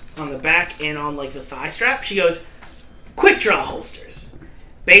chest, on the back, and on like the thigh strap. She goes, quick draw holsters.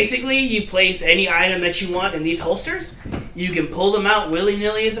 Basically, you place any item that you want in these holsters, you can pull them out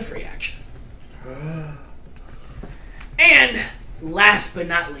willy-nilly as a free action. And last but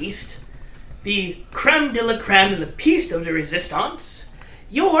not least, the creme de la creme and the piece de resistance,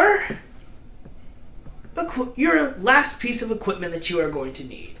 your last piece of equipment that you are going to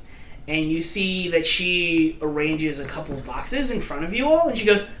need. And you see that she arranges a couple of boxes in front of you all, and she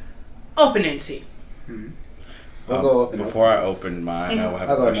goes, open and see. I'll go open Before I open mine, I will have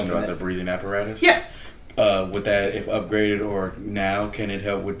I'll a go question open about it. the breathing apparatus. Yeah. Would that, if upgraded or now, can it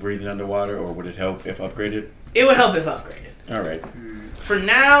help with breathing underwater, or would it help if upgraded? It would help if upgraded. All right. For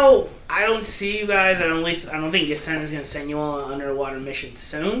now, I don't see you guys. I don't think Yasen is going to send you on an underwater mission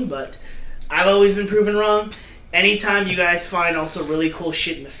soon, but I've always been proven wrong. Anytime you guys find also really cool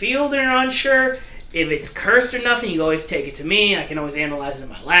shit in the field and are unsure, if it's cursed or nothing, you can always take it to me. I can always analyze it in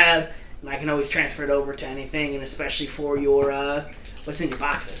my lab, and I can always transfer it over to anything, and especially for your, what's in your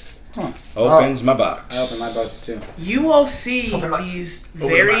boxes. Huh. Opens my box. I opened my box too. You all see Open box. these Open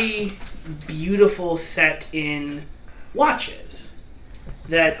very beautiful set in watches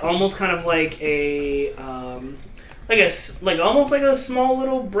that almost kind of like almost like a small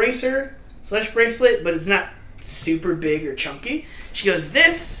little bracelet, but it's not super big or chunky. She goes,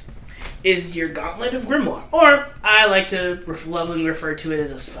 this is your gauntlet of grimoire, or I like to lovingly refer to it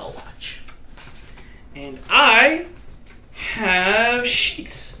as a spell watch. And I have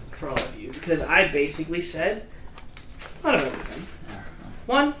sheets for all of you because I basically said not of everything.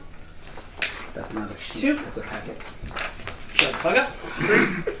 1, That's not a sheet. 2. That's a packet. Shut the fuck up. 3,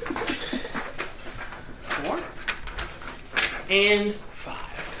 4, and 5.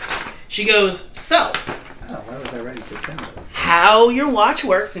 She goes, so, Oh, why was I ready to send it? how your watch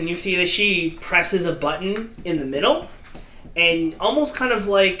works, and you see that she presses a button in the middle, and almost kind of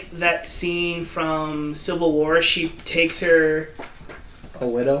like that scene from Civil War, she takes her... A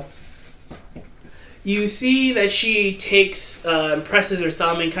widow? You see that she takes, presses her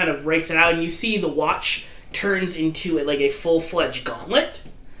thumb and kind of rakes it out, and you see the watch turns into like a full-fledged gauntlet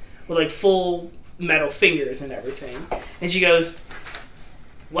with like full metal fingers and everything. And she goes,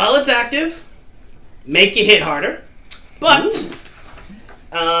 while it's active, make you hit harder, but,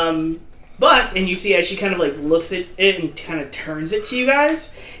 and you see as she kind of like looks at it and kind of turns it to you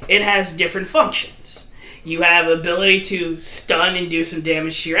guys, it has different functions. You have ability to stun and do some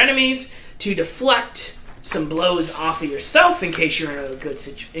damage to your enemies, to deflect some blows off of yourself in case you're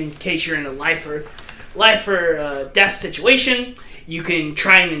in a life or death situation. You can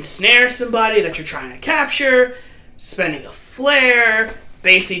try and ensnare somebody that you're trying to capture, spending a flare,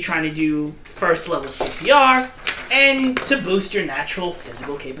 basically trying to do first level CPR, and to boost your natural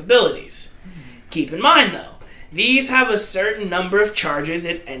physical capabilities. Keep in mind though, these have a certain number of charges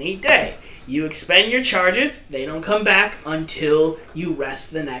at any day. You expend your charges, they don't come back until you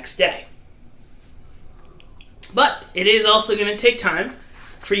rest the next day. But it is also going to take time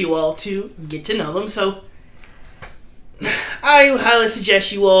for you all to get to know them, so I highly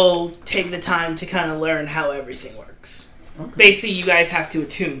suggest you all take the time to kind of learn how everything works. Okay. Basically, you guys have to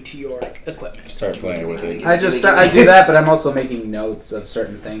attune to your equipment. Start playing with it. I do that, but I'm also making notes of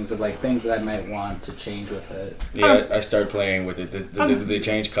certain things, of like things that I might want to change with it. Yeah, I start playing with it. Did they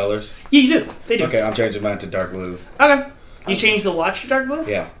change colors? Yeah, you do. They do. Okay, I'm changing mine to dark blue. Okay. You changed the watch to dark blue?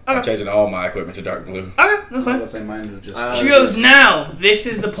 Yeah. Okay. I'm changing all my equipment to dark blue. Okay, that's fine. Say mine was just She goes, now, this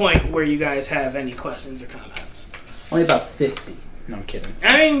is the point where you guys have any questions or comments. only about 50. No, I'm kidding.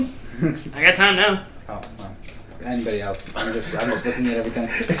 I mean, I got time now. Oh, well. Anybody else? I'm just looking at everything.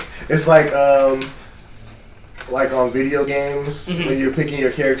 It's like on video games when you're picking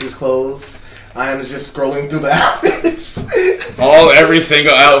your character's clothes. I am just scrolling through the outfits. Every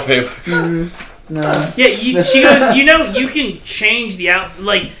single outfit. No. Yeah, she goes, you can change the outfit.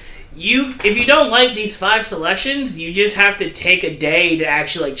 Like, if you don't like these 5 selections, you just have to take a day to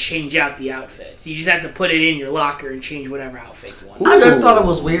actually, like, change out the outfits. You just have to put it in your locker and change whatever outfit you want. I just thought it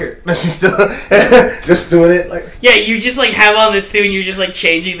was weird. She's still just doing it. Like, yeah, you just, like, have on this suit and you're just, like,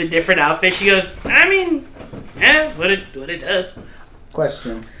 changing the different outfits. She goes, I mean, yeah, that's what it does.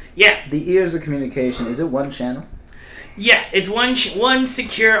 Question. Yeah. The ears of communication, is it one channel? Yeah, it's one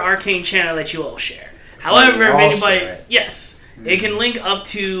secure arcane channel that you all share. However, if anybody... Yes. It can link up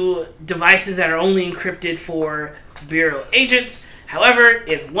to devices that are only encrypted for Bureau agents. However,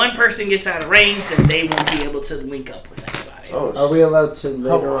 if one person gets out of range, then they won't be able to link up with anybody. oh, Are we allowed to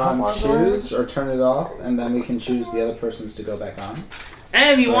later how on far is choose or turn it off, and then we can choose the other person's to go back on?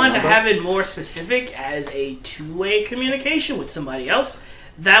 And if you want to have it more specific as a two-way communication with somebody else,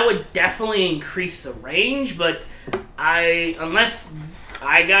 that would definitely increase the range, but unless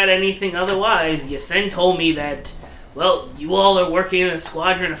I got anything otherwise, Yasen told me that, well, you all are working in a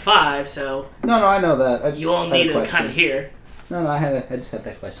squadron of 5, so... No, I know that. I just you all had need a to question. kind of hear. No, I just had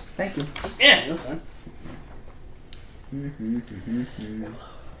that question. Thank you. Yeah, that's fine.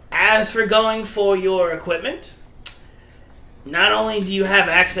 As for going for your equipment, not only do you have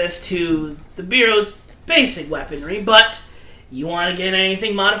access to the Bureau's basic weaponry, but you want to get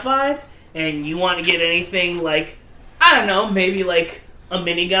anything modified, and you want to get anything like, I don't know, maybe like a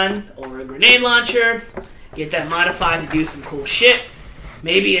minigun or a grenade launcher, get that modified to do some cool shit,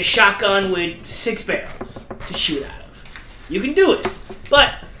 maybe a shotgun with 6 barrels to shoot out of. You can do it,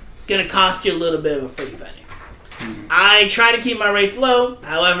 but it's going to cost you a little bit of a pretty penny. I try to keep my rates low,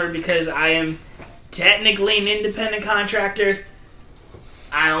 however, because I am technically an independent contractor,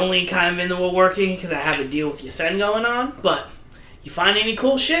 I only kind of in the working because I have a deal with Yasen going on, but you find any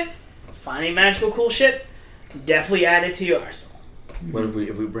cool shit, find any magical cool shit, definitely add it to your arsenal. What if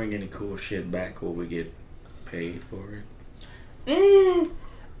we bring any cool shit back, will we get paid for it?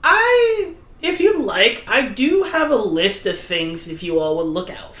 If you'd like, I do have a list of things if you all would look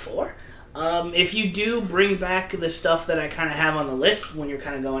out for. If you do bring back the stuff that I kind of have on the list when you're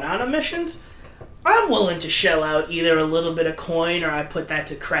kind of going out on missions, I'm willing to shell out either a little bit of coin or I put that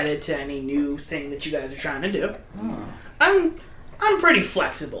to credit to any new thing that you guys are trying to do. Oh. I'm pretty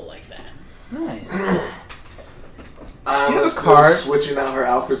flexible like that. Nice. Anna's still switching out her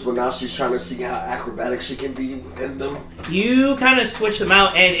outfits, but now she's trying to see how acrobatic she can be in them. You kind of switch them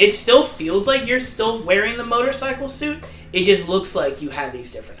out, and it still feels like you're still wearing the motorcycle suit. It just looks like you have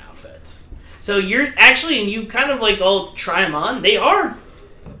these different outfits. So you're actually, and you kind of like all try them on. They are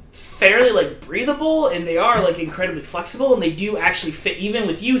fairly like breathable, and they are like incredibly flexible, and they do actually fit. Even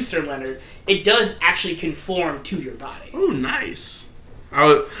with you, Sir Leonard, it does actually conform to your body. Oh, nice.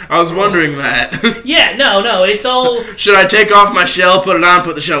 I was wondering that. Yeah, no, it's all. Should I take off my shell, put it on,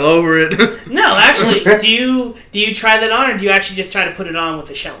 put the shell over it? No, actually, do you try that on, or do you actually just try to put it on with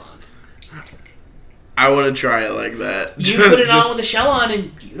the shell on? I want to try it like that. You put it on with the shell on,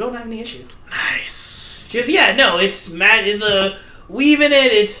 and you don't have any issue. Nice. Because it's in the weaving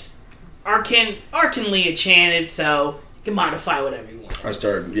it. It's arcanely enchanted, so you can modify whatever you want. I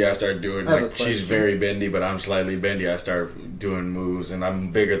started doing, like, she's very bendy, but I'm slightly bendy. I start doing moves, and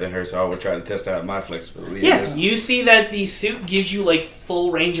I'm bigger than her, so I would try to test out my flexibility. Yeah, you see that the suit gives you, like,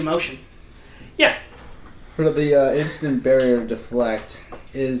 full range of motion. Yeah. For the instant barrier deflect,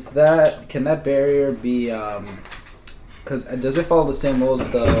 can that barrier be, because does it follow the same rules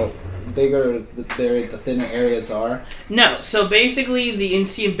the bigger the thinner areas are? No, so basically the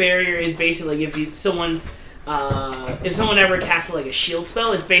instant barrier is basically like if someone ever casts like a shield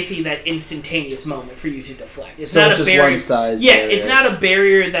spell, it's basically that instantaneous moment for you to deflect. It's not a just barrier. One size yeah, barrier. It's not a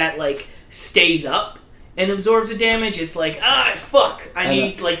barrier that like stays up and absorbs the damage. It's like fuck, I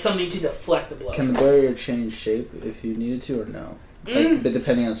need like something to deflect the blow. Can the barrier change shape if you needed to, or no? Like, but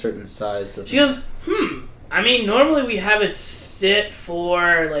depending on certain size. She goes, I mean, normally we have it sit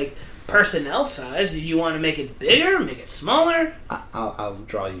for like personnel size, did you want to make it bigger, make it smaller? I'll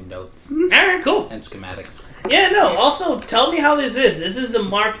draw you notes Alright, cool. and schematics. Yeah, no, also, tell me how this is. This is the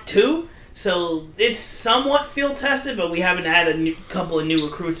Mark II, so it's somewhat field tested, but we haven't had a couple of new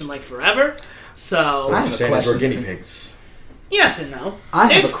recruits in, like, forever. So, I have a Saying as we're question. guinea pigs. yes and no.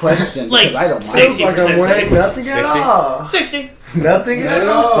 I have It's a question like because I don't mind. Feels like I'm 60% wearing safe. nothing at 60? all. 60. Nothing at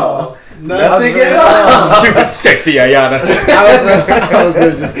No. all. Nothing Nothing at all. Stupid sexy Ayana. I was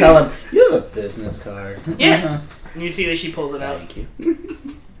gonna just tell him, you have a business card. Yeah. And you see that she pulls it out. Thank you.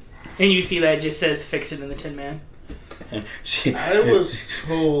 And you see that it just says fix it in the Tin Man. She- I was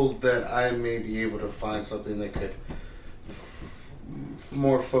told that I may be able to find something that could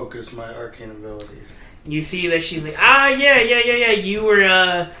more focus my arcane abilities. You see that she's like, yeah. You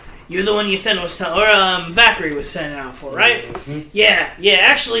were, you're the one you sent was Valkyrie was sent out for, right? Mhm. Yeah.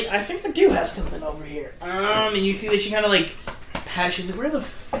 Actually, I think I do have something over here. And you see that she kind of like pashes it. Where the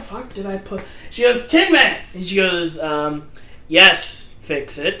fuck did I put? She goes, Tin Man, and she goes, yes,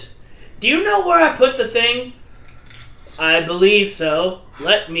 fix it. Do you know where I put the thing? I believe so.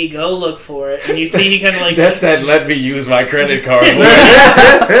 Let me go look for it. And you see he kind of like That's that let me use my credit card.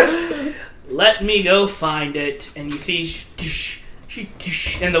 let me go find it. And you see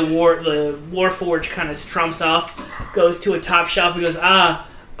and the Warforge kind of trumps off, goes to a top shelf and goes, I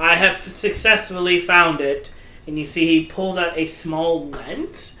have successfully found it. And you see he pulls out a small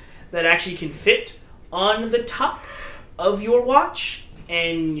lens that actually can fit on the top of your watch.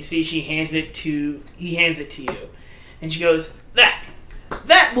 And you see he hands it to you. And she goes, that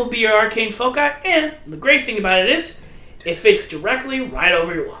will be your arcane foci. And the great thing about it is, it fits directly right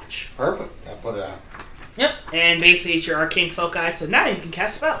over your watch. Perfect. I put it out. Yep. And basically it's your arcane foci, so now you can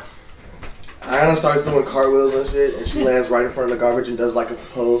cast spells. Ayana starts doing cartwheels and shit, and she lands right in front of the garbage and does like a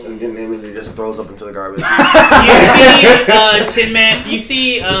pose, and then immediately just throws up into the garbage. You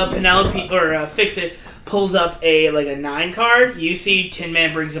see Penelope, or Fix-It, pulls up a 9 card. You see Tin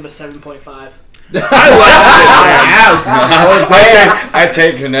Man brings up a 7.5. I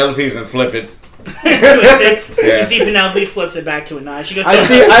take Penelope's and flip it. You see Penelope flips it back to a 9. She goes,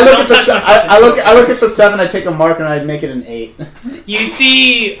 I look at the 7. I take a marker and I make it an 8. You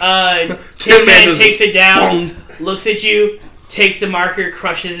see Tin Man takes it down, looks at you, takes the marker,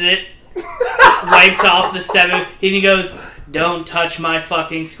 crushes it, wipes off the 7, and he goes, don't touch my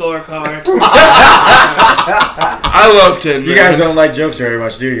fucking scorecard. I love Tin Man. You guys don't like jokes very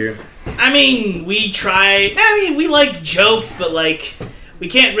much, do you? I mean, we like jokes, but we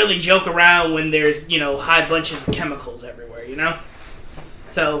can't really joke around when there's, high bunches of chemicals everywhere,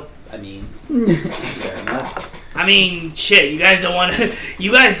 So, I mean, fair enough. I mean, shit, you guys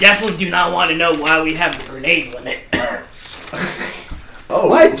definitely do not want to know why we have the grenade limit. Oh,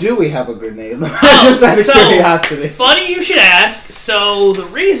 Why do we have a grenade? Just out of curiosity. Funny you should ask. So, the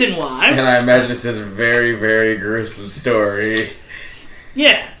reason why... And I imagine it's a very, very gruesome story.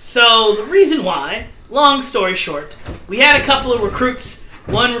 Yeah, so the reason why, long story short, we had a couple of recruits.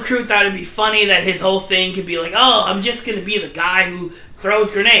 One recruit thought it'd be funny that his whole thing could be like, I'm just going to be the guy who throws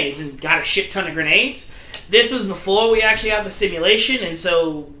grenades, and got a shit ton of grenades. This was before we actually got the simulation, and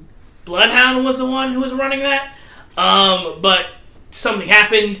so Bloodhound was the one who was running that. But something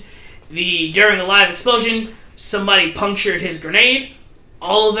happened. During the live explosion, somebody punctured his grenade.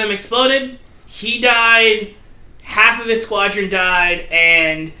 All of them exploded. He died. Half of his squadron died,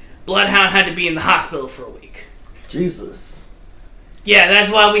 and Bloodhound had to be in the hospital for a week. Jesus. Yeah, that's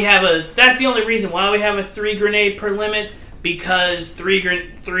the only reason why we have a 3 grenade per limit, because 3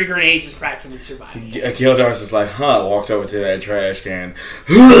 grenades is practically surviving. Gildar's is like, walks over to that trash can.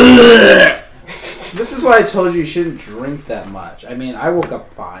 This is why I told you shouldn't drink that much. I mean, I woke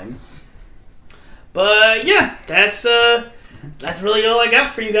up fine. But yeah, that's really all I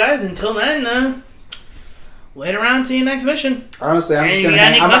got for you guys. Until then, wait around to your next mission. Honestly, I'm just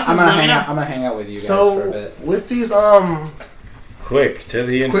gonna hang out with you guys for a bit. With these Quick to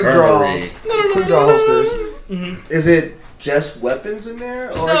the quick infirmary. quick draw holsters, Mm-hmm. is it just weapons in there,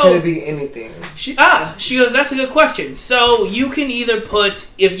 or So- can it be anything? She goes, that's a good question. So you can either put,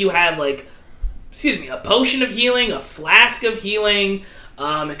 if you have a potion of healing, a flask of healing.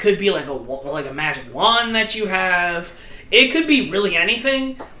 It could be like a magic wand that you have. It could be really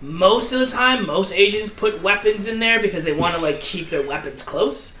anything. Most of the time, most agents put weapons in there because they want to keep their weapons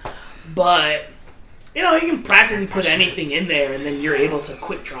close. But you can practically put anything in there, and then you're able to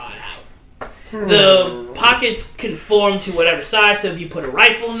quick draw it out. The pockets conform to whatever size. So if you put a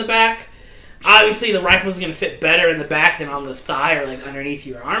rifle in the back, obviously the rifle is going to fit better in the back than on the thigh or underneath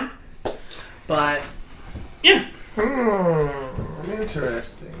your arm. But yeah.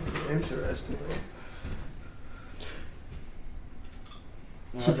 Interesting.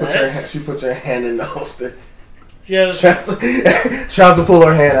 She puts her hand in the holster. She goes, Tries to pull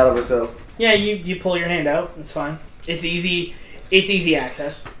her hand out of herself. yeah, you pull your hand out. It's fine. It's easy. It's easy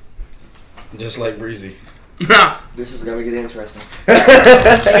access. Just like Breezy. This is gonna get interesting.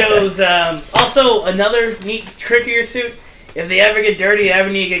 She goes, also, another neat trick of your suit, if they ever get dirty, ever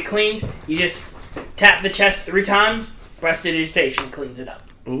need to get cleaned, you just tap the chest 3 times, prestidigitation cleans it up.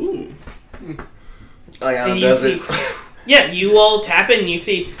 Ooh. Ayana does it. Yeah, you all tap it and you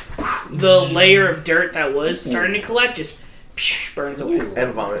see the layer of dirt that was starting to collect just burns away.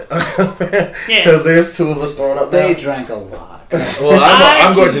 And vomit. Yeah. Because there's 2 of us throwing up They now. drank a lot. Well,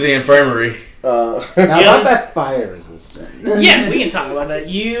 I'm going to the infirmary. Now, Yeah. about that fire resistant. Yeah, we can talk about that.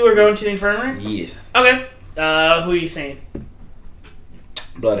 You are going to the infirmary? Yes. Okay. Who are you seeing?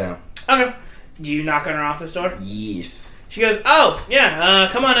 Bloodhound. Okay. Do you knock on her office door? Yes. She goes, oh, yeah,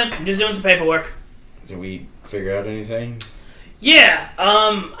 come on in. I'm just doing some paperwork. Did we figure out anything? Yeah,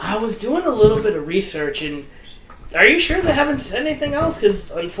 I was doing a little bit of research, and are you sure they haven't said anything else? Because,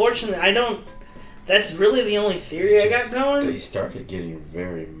 unfortunately, I don't... That's really the only theory I got going. They started getting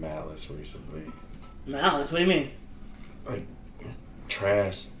very malice recently. Malice? What do you mean? Like,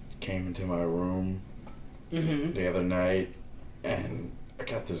 trash came into my room the other night, and I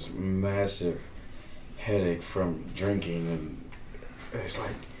got this massive headache from drinking, and it's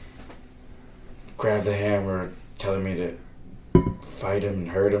like, grab the hammer, telling me to fight him and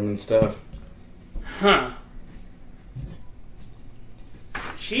hurt him and stuff. Huh.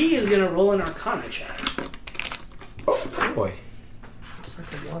 She is gonna roll an Arcana check. Oh, boy. It's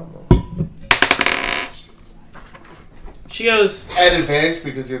like a watermelon. She goes, At advantage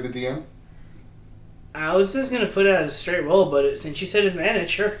because you're the DM. I was just gonna put it as a straight roll, but since you said advantage,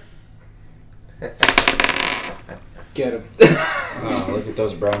 sure. Get him. Oh, look at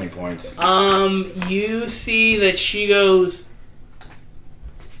those brownie points. You see that she goes,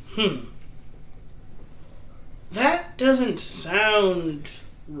 that doesn't sound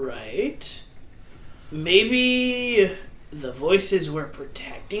right. Maybe the voices were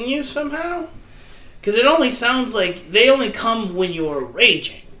protecting you somehow? Because it only sounds like they only come when you're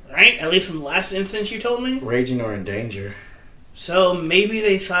raging, right? At least from the last instance you told me. Raging or in danger. So maybe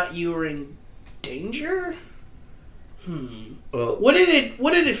they thought you were in danger? Well, What did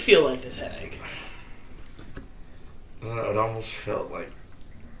it feel like, this headache? I don't know, it almost felt like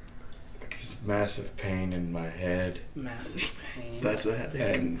this massive pain in my head. Massive pain. That's a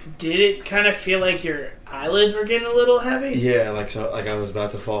headache. And Did it kind of feel like your eyelids were getting a little heavy? yeah, like I was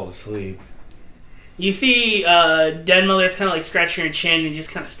about to fall asleep. You see Dead Mother's kind of like scratching her chin and just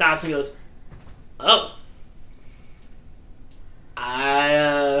kind of stops and goes, oh.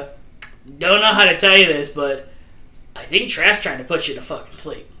 I don't know how to tell you this, but I think Trash trying to put you to fucking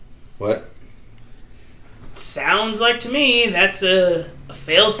sleep. What? Sounds like to me that's a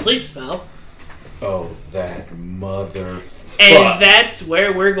failed sleep spell. Oh, that mother. And that's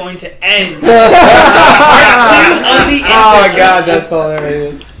where we're going to end. Oh god, that's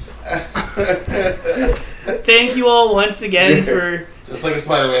hilarious. Thank you all once again for... Just like a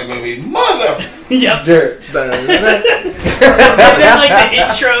Spider-Man movie. Mother! Yep. Jerk. And then like the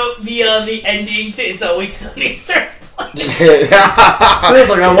intro, the ending to It's Always Sunny starts playing. Feels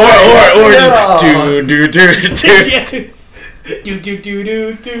like I'm Do.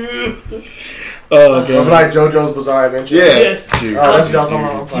 Oh, okay. I'm like JoJo's Bizarre Adventure. Yeah. Oh, that's y'all's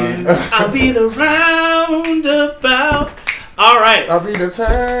on fire. I'll be the roundabout. All right. I'll be the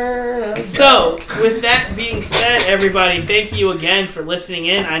turn. So, with that being said, everybody, thank you again for listening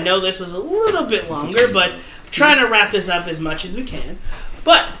in. I know this was a little bit longer, but I'm trying to wrap this up as much as we can.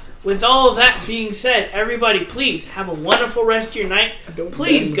 But with all of that being said, everybody, please have a wonderful rest of your night.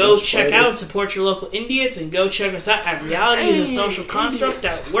 Please go check out and support your local Indians, and go check us out at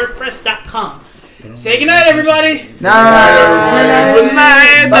realityisasocialconstruct.wordpress.com. Say goodnight, everybody. Night. Good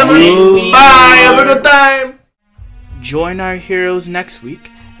night. Bye. Have a good time. Join our heroes next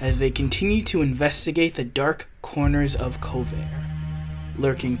week as they continue to investigate the dark corners of Covair,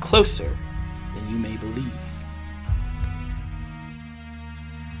 lurking closer than you may believe.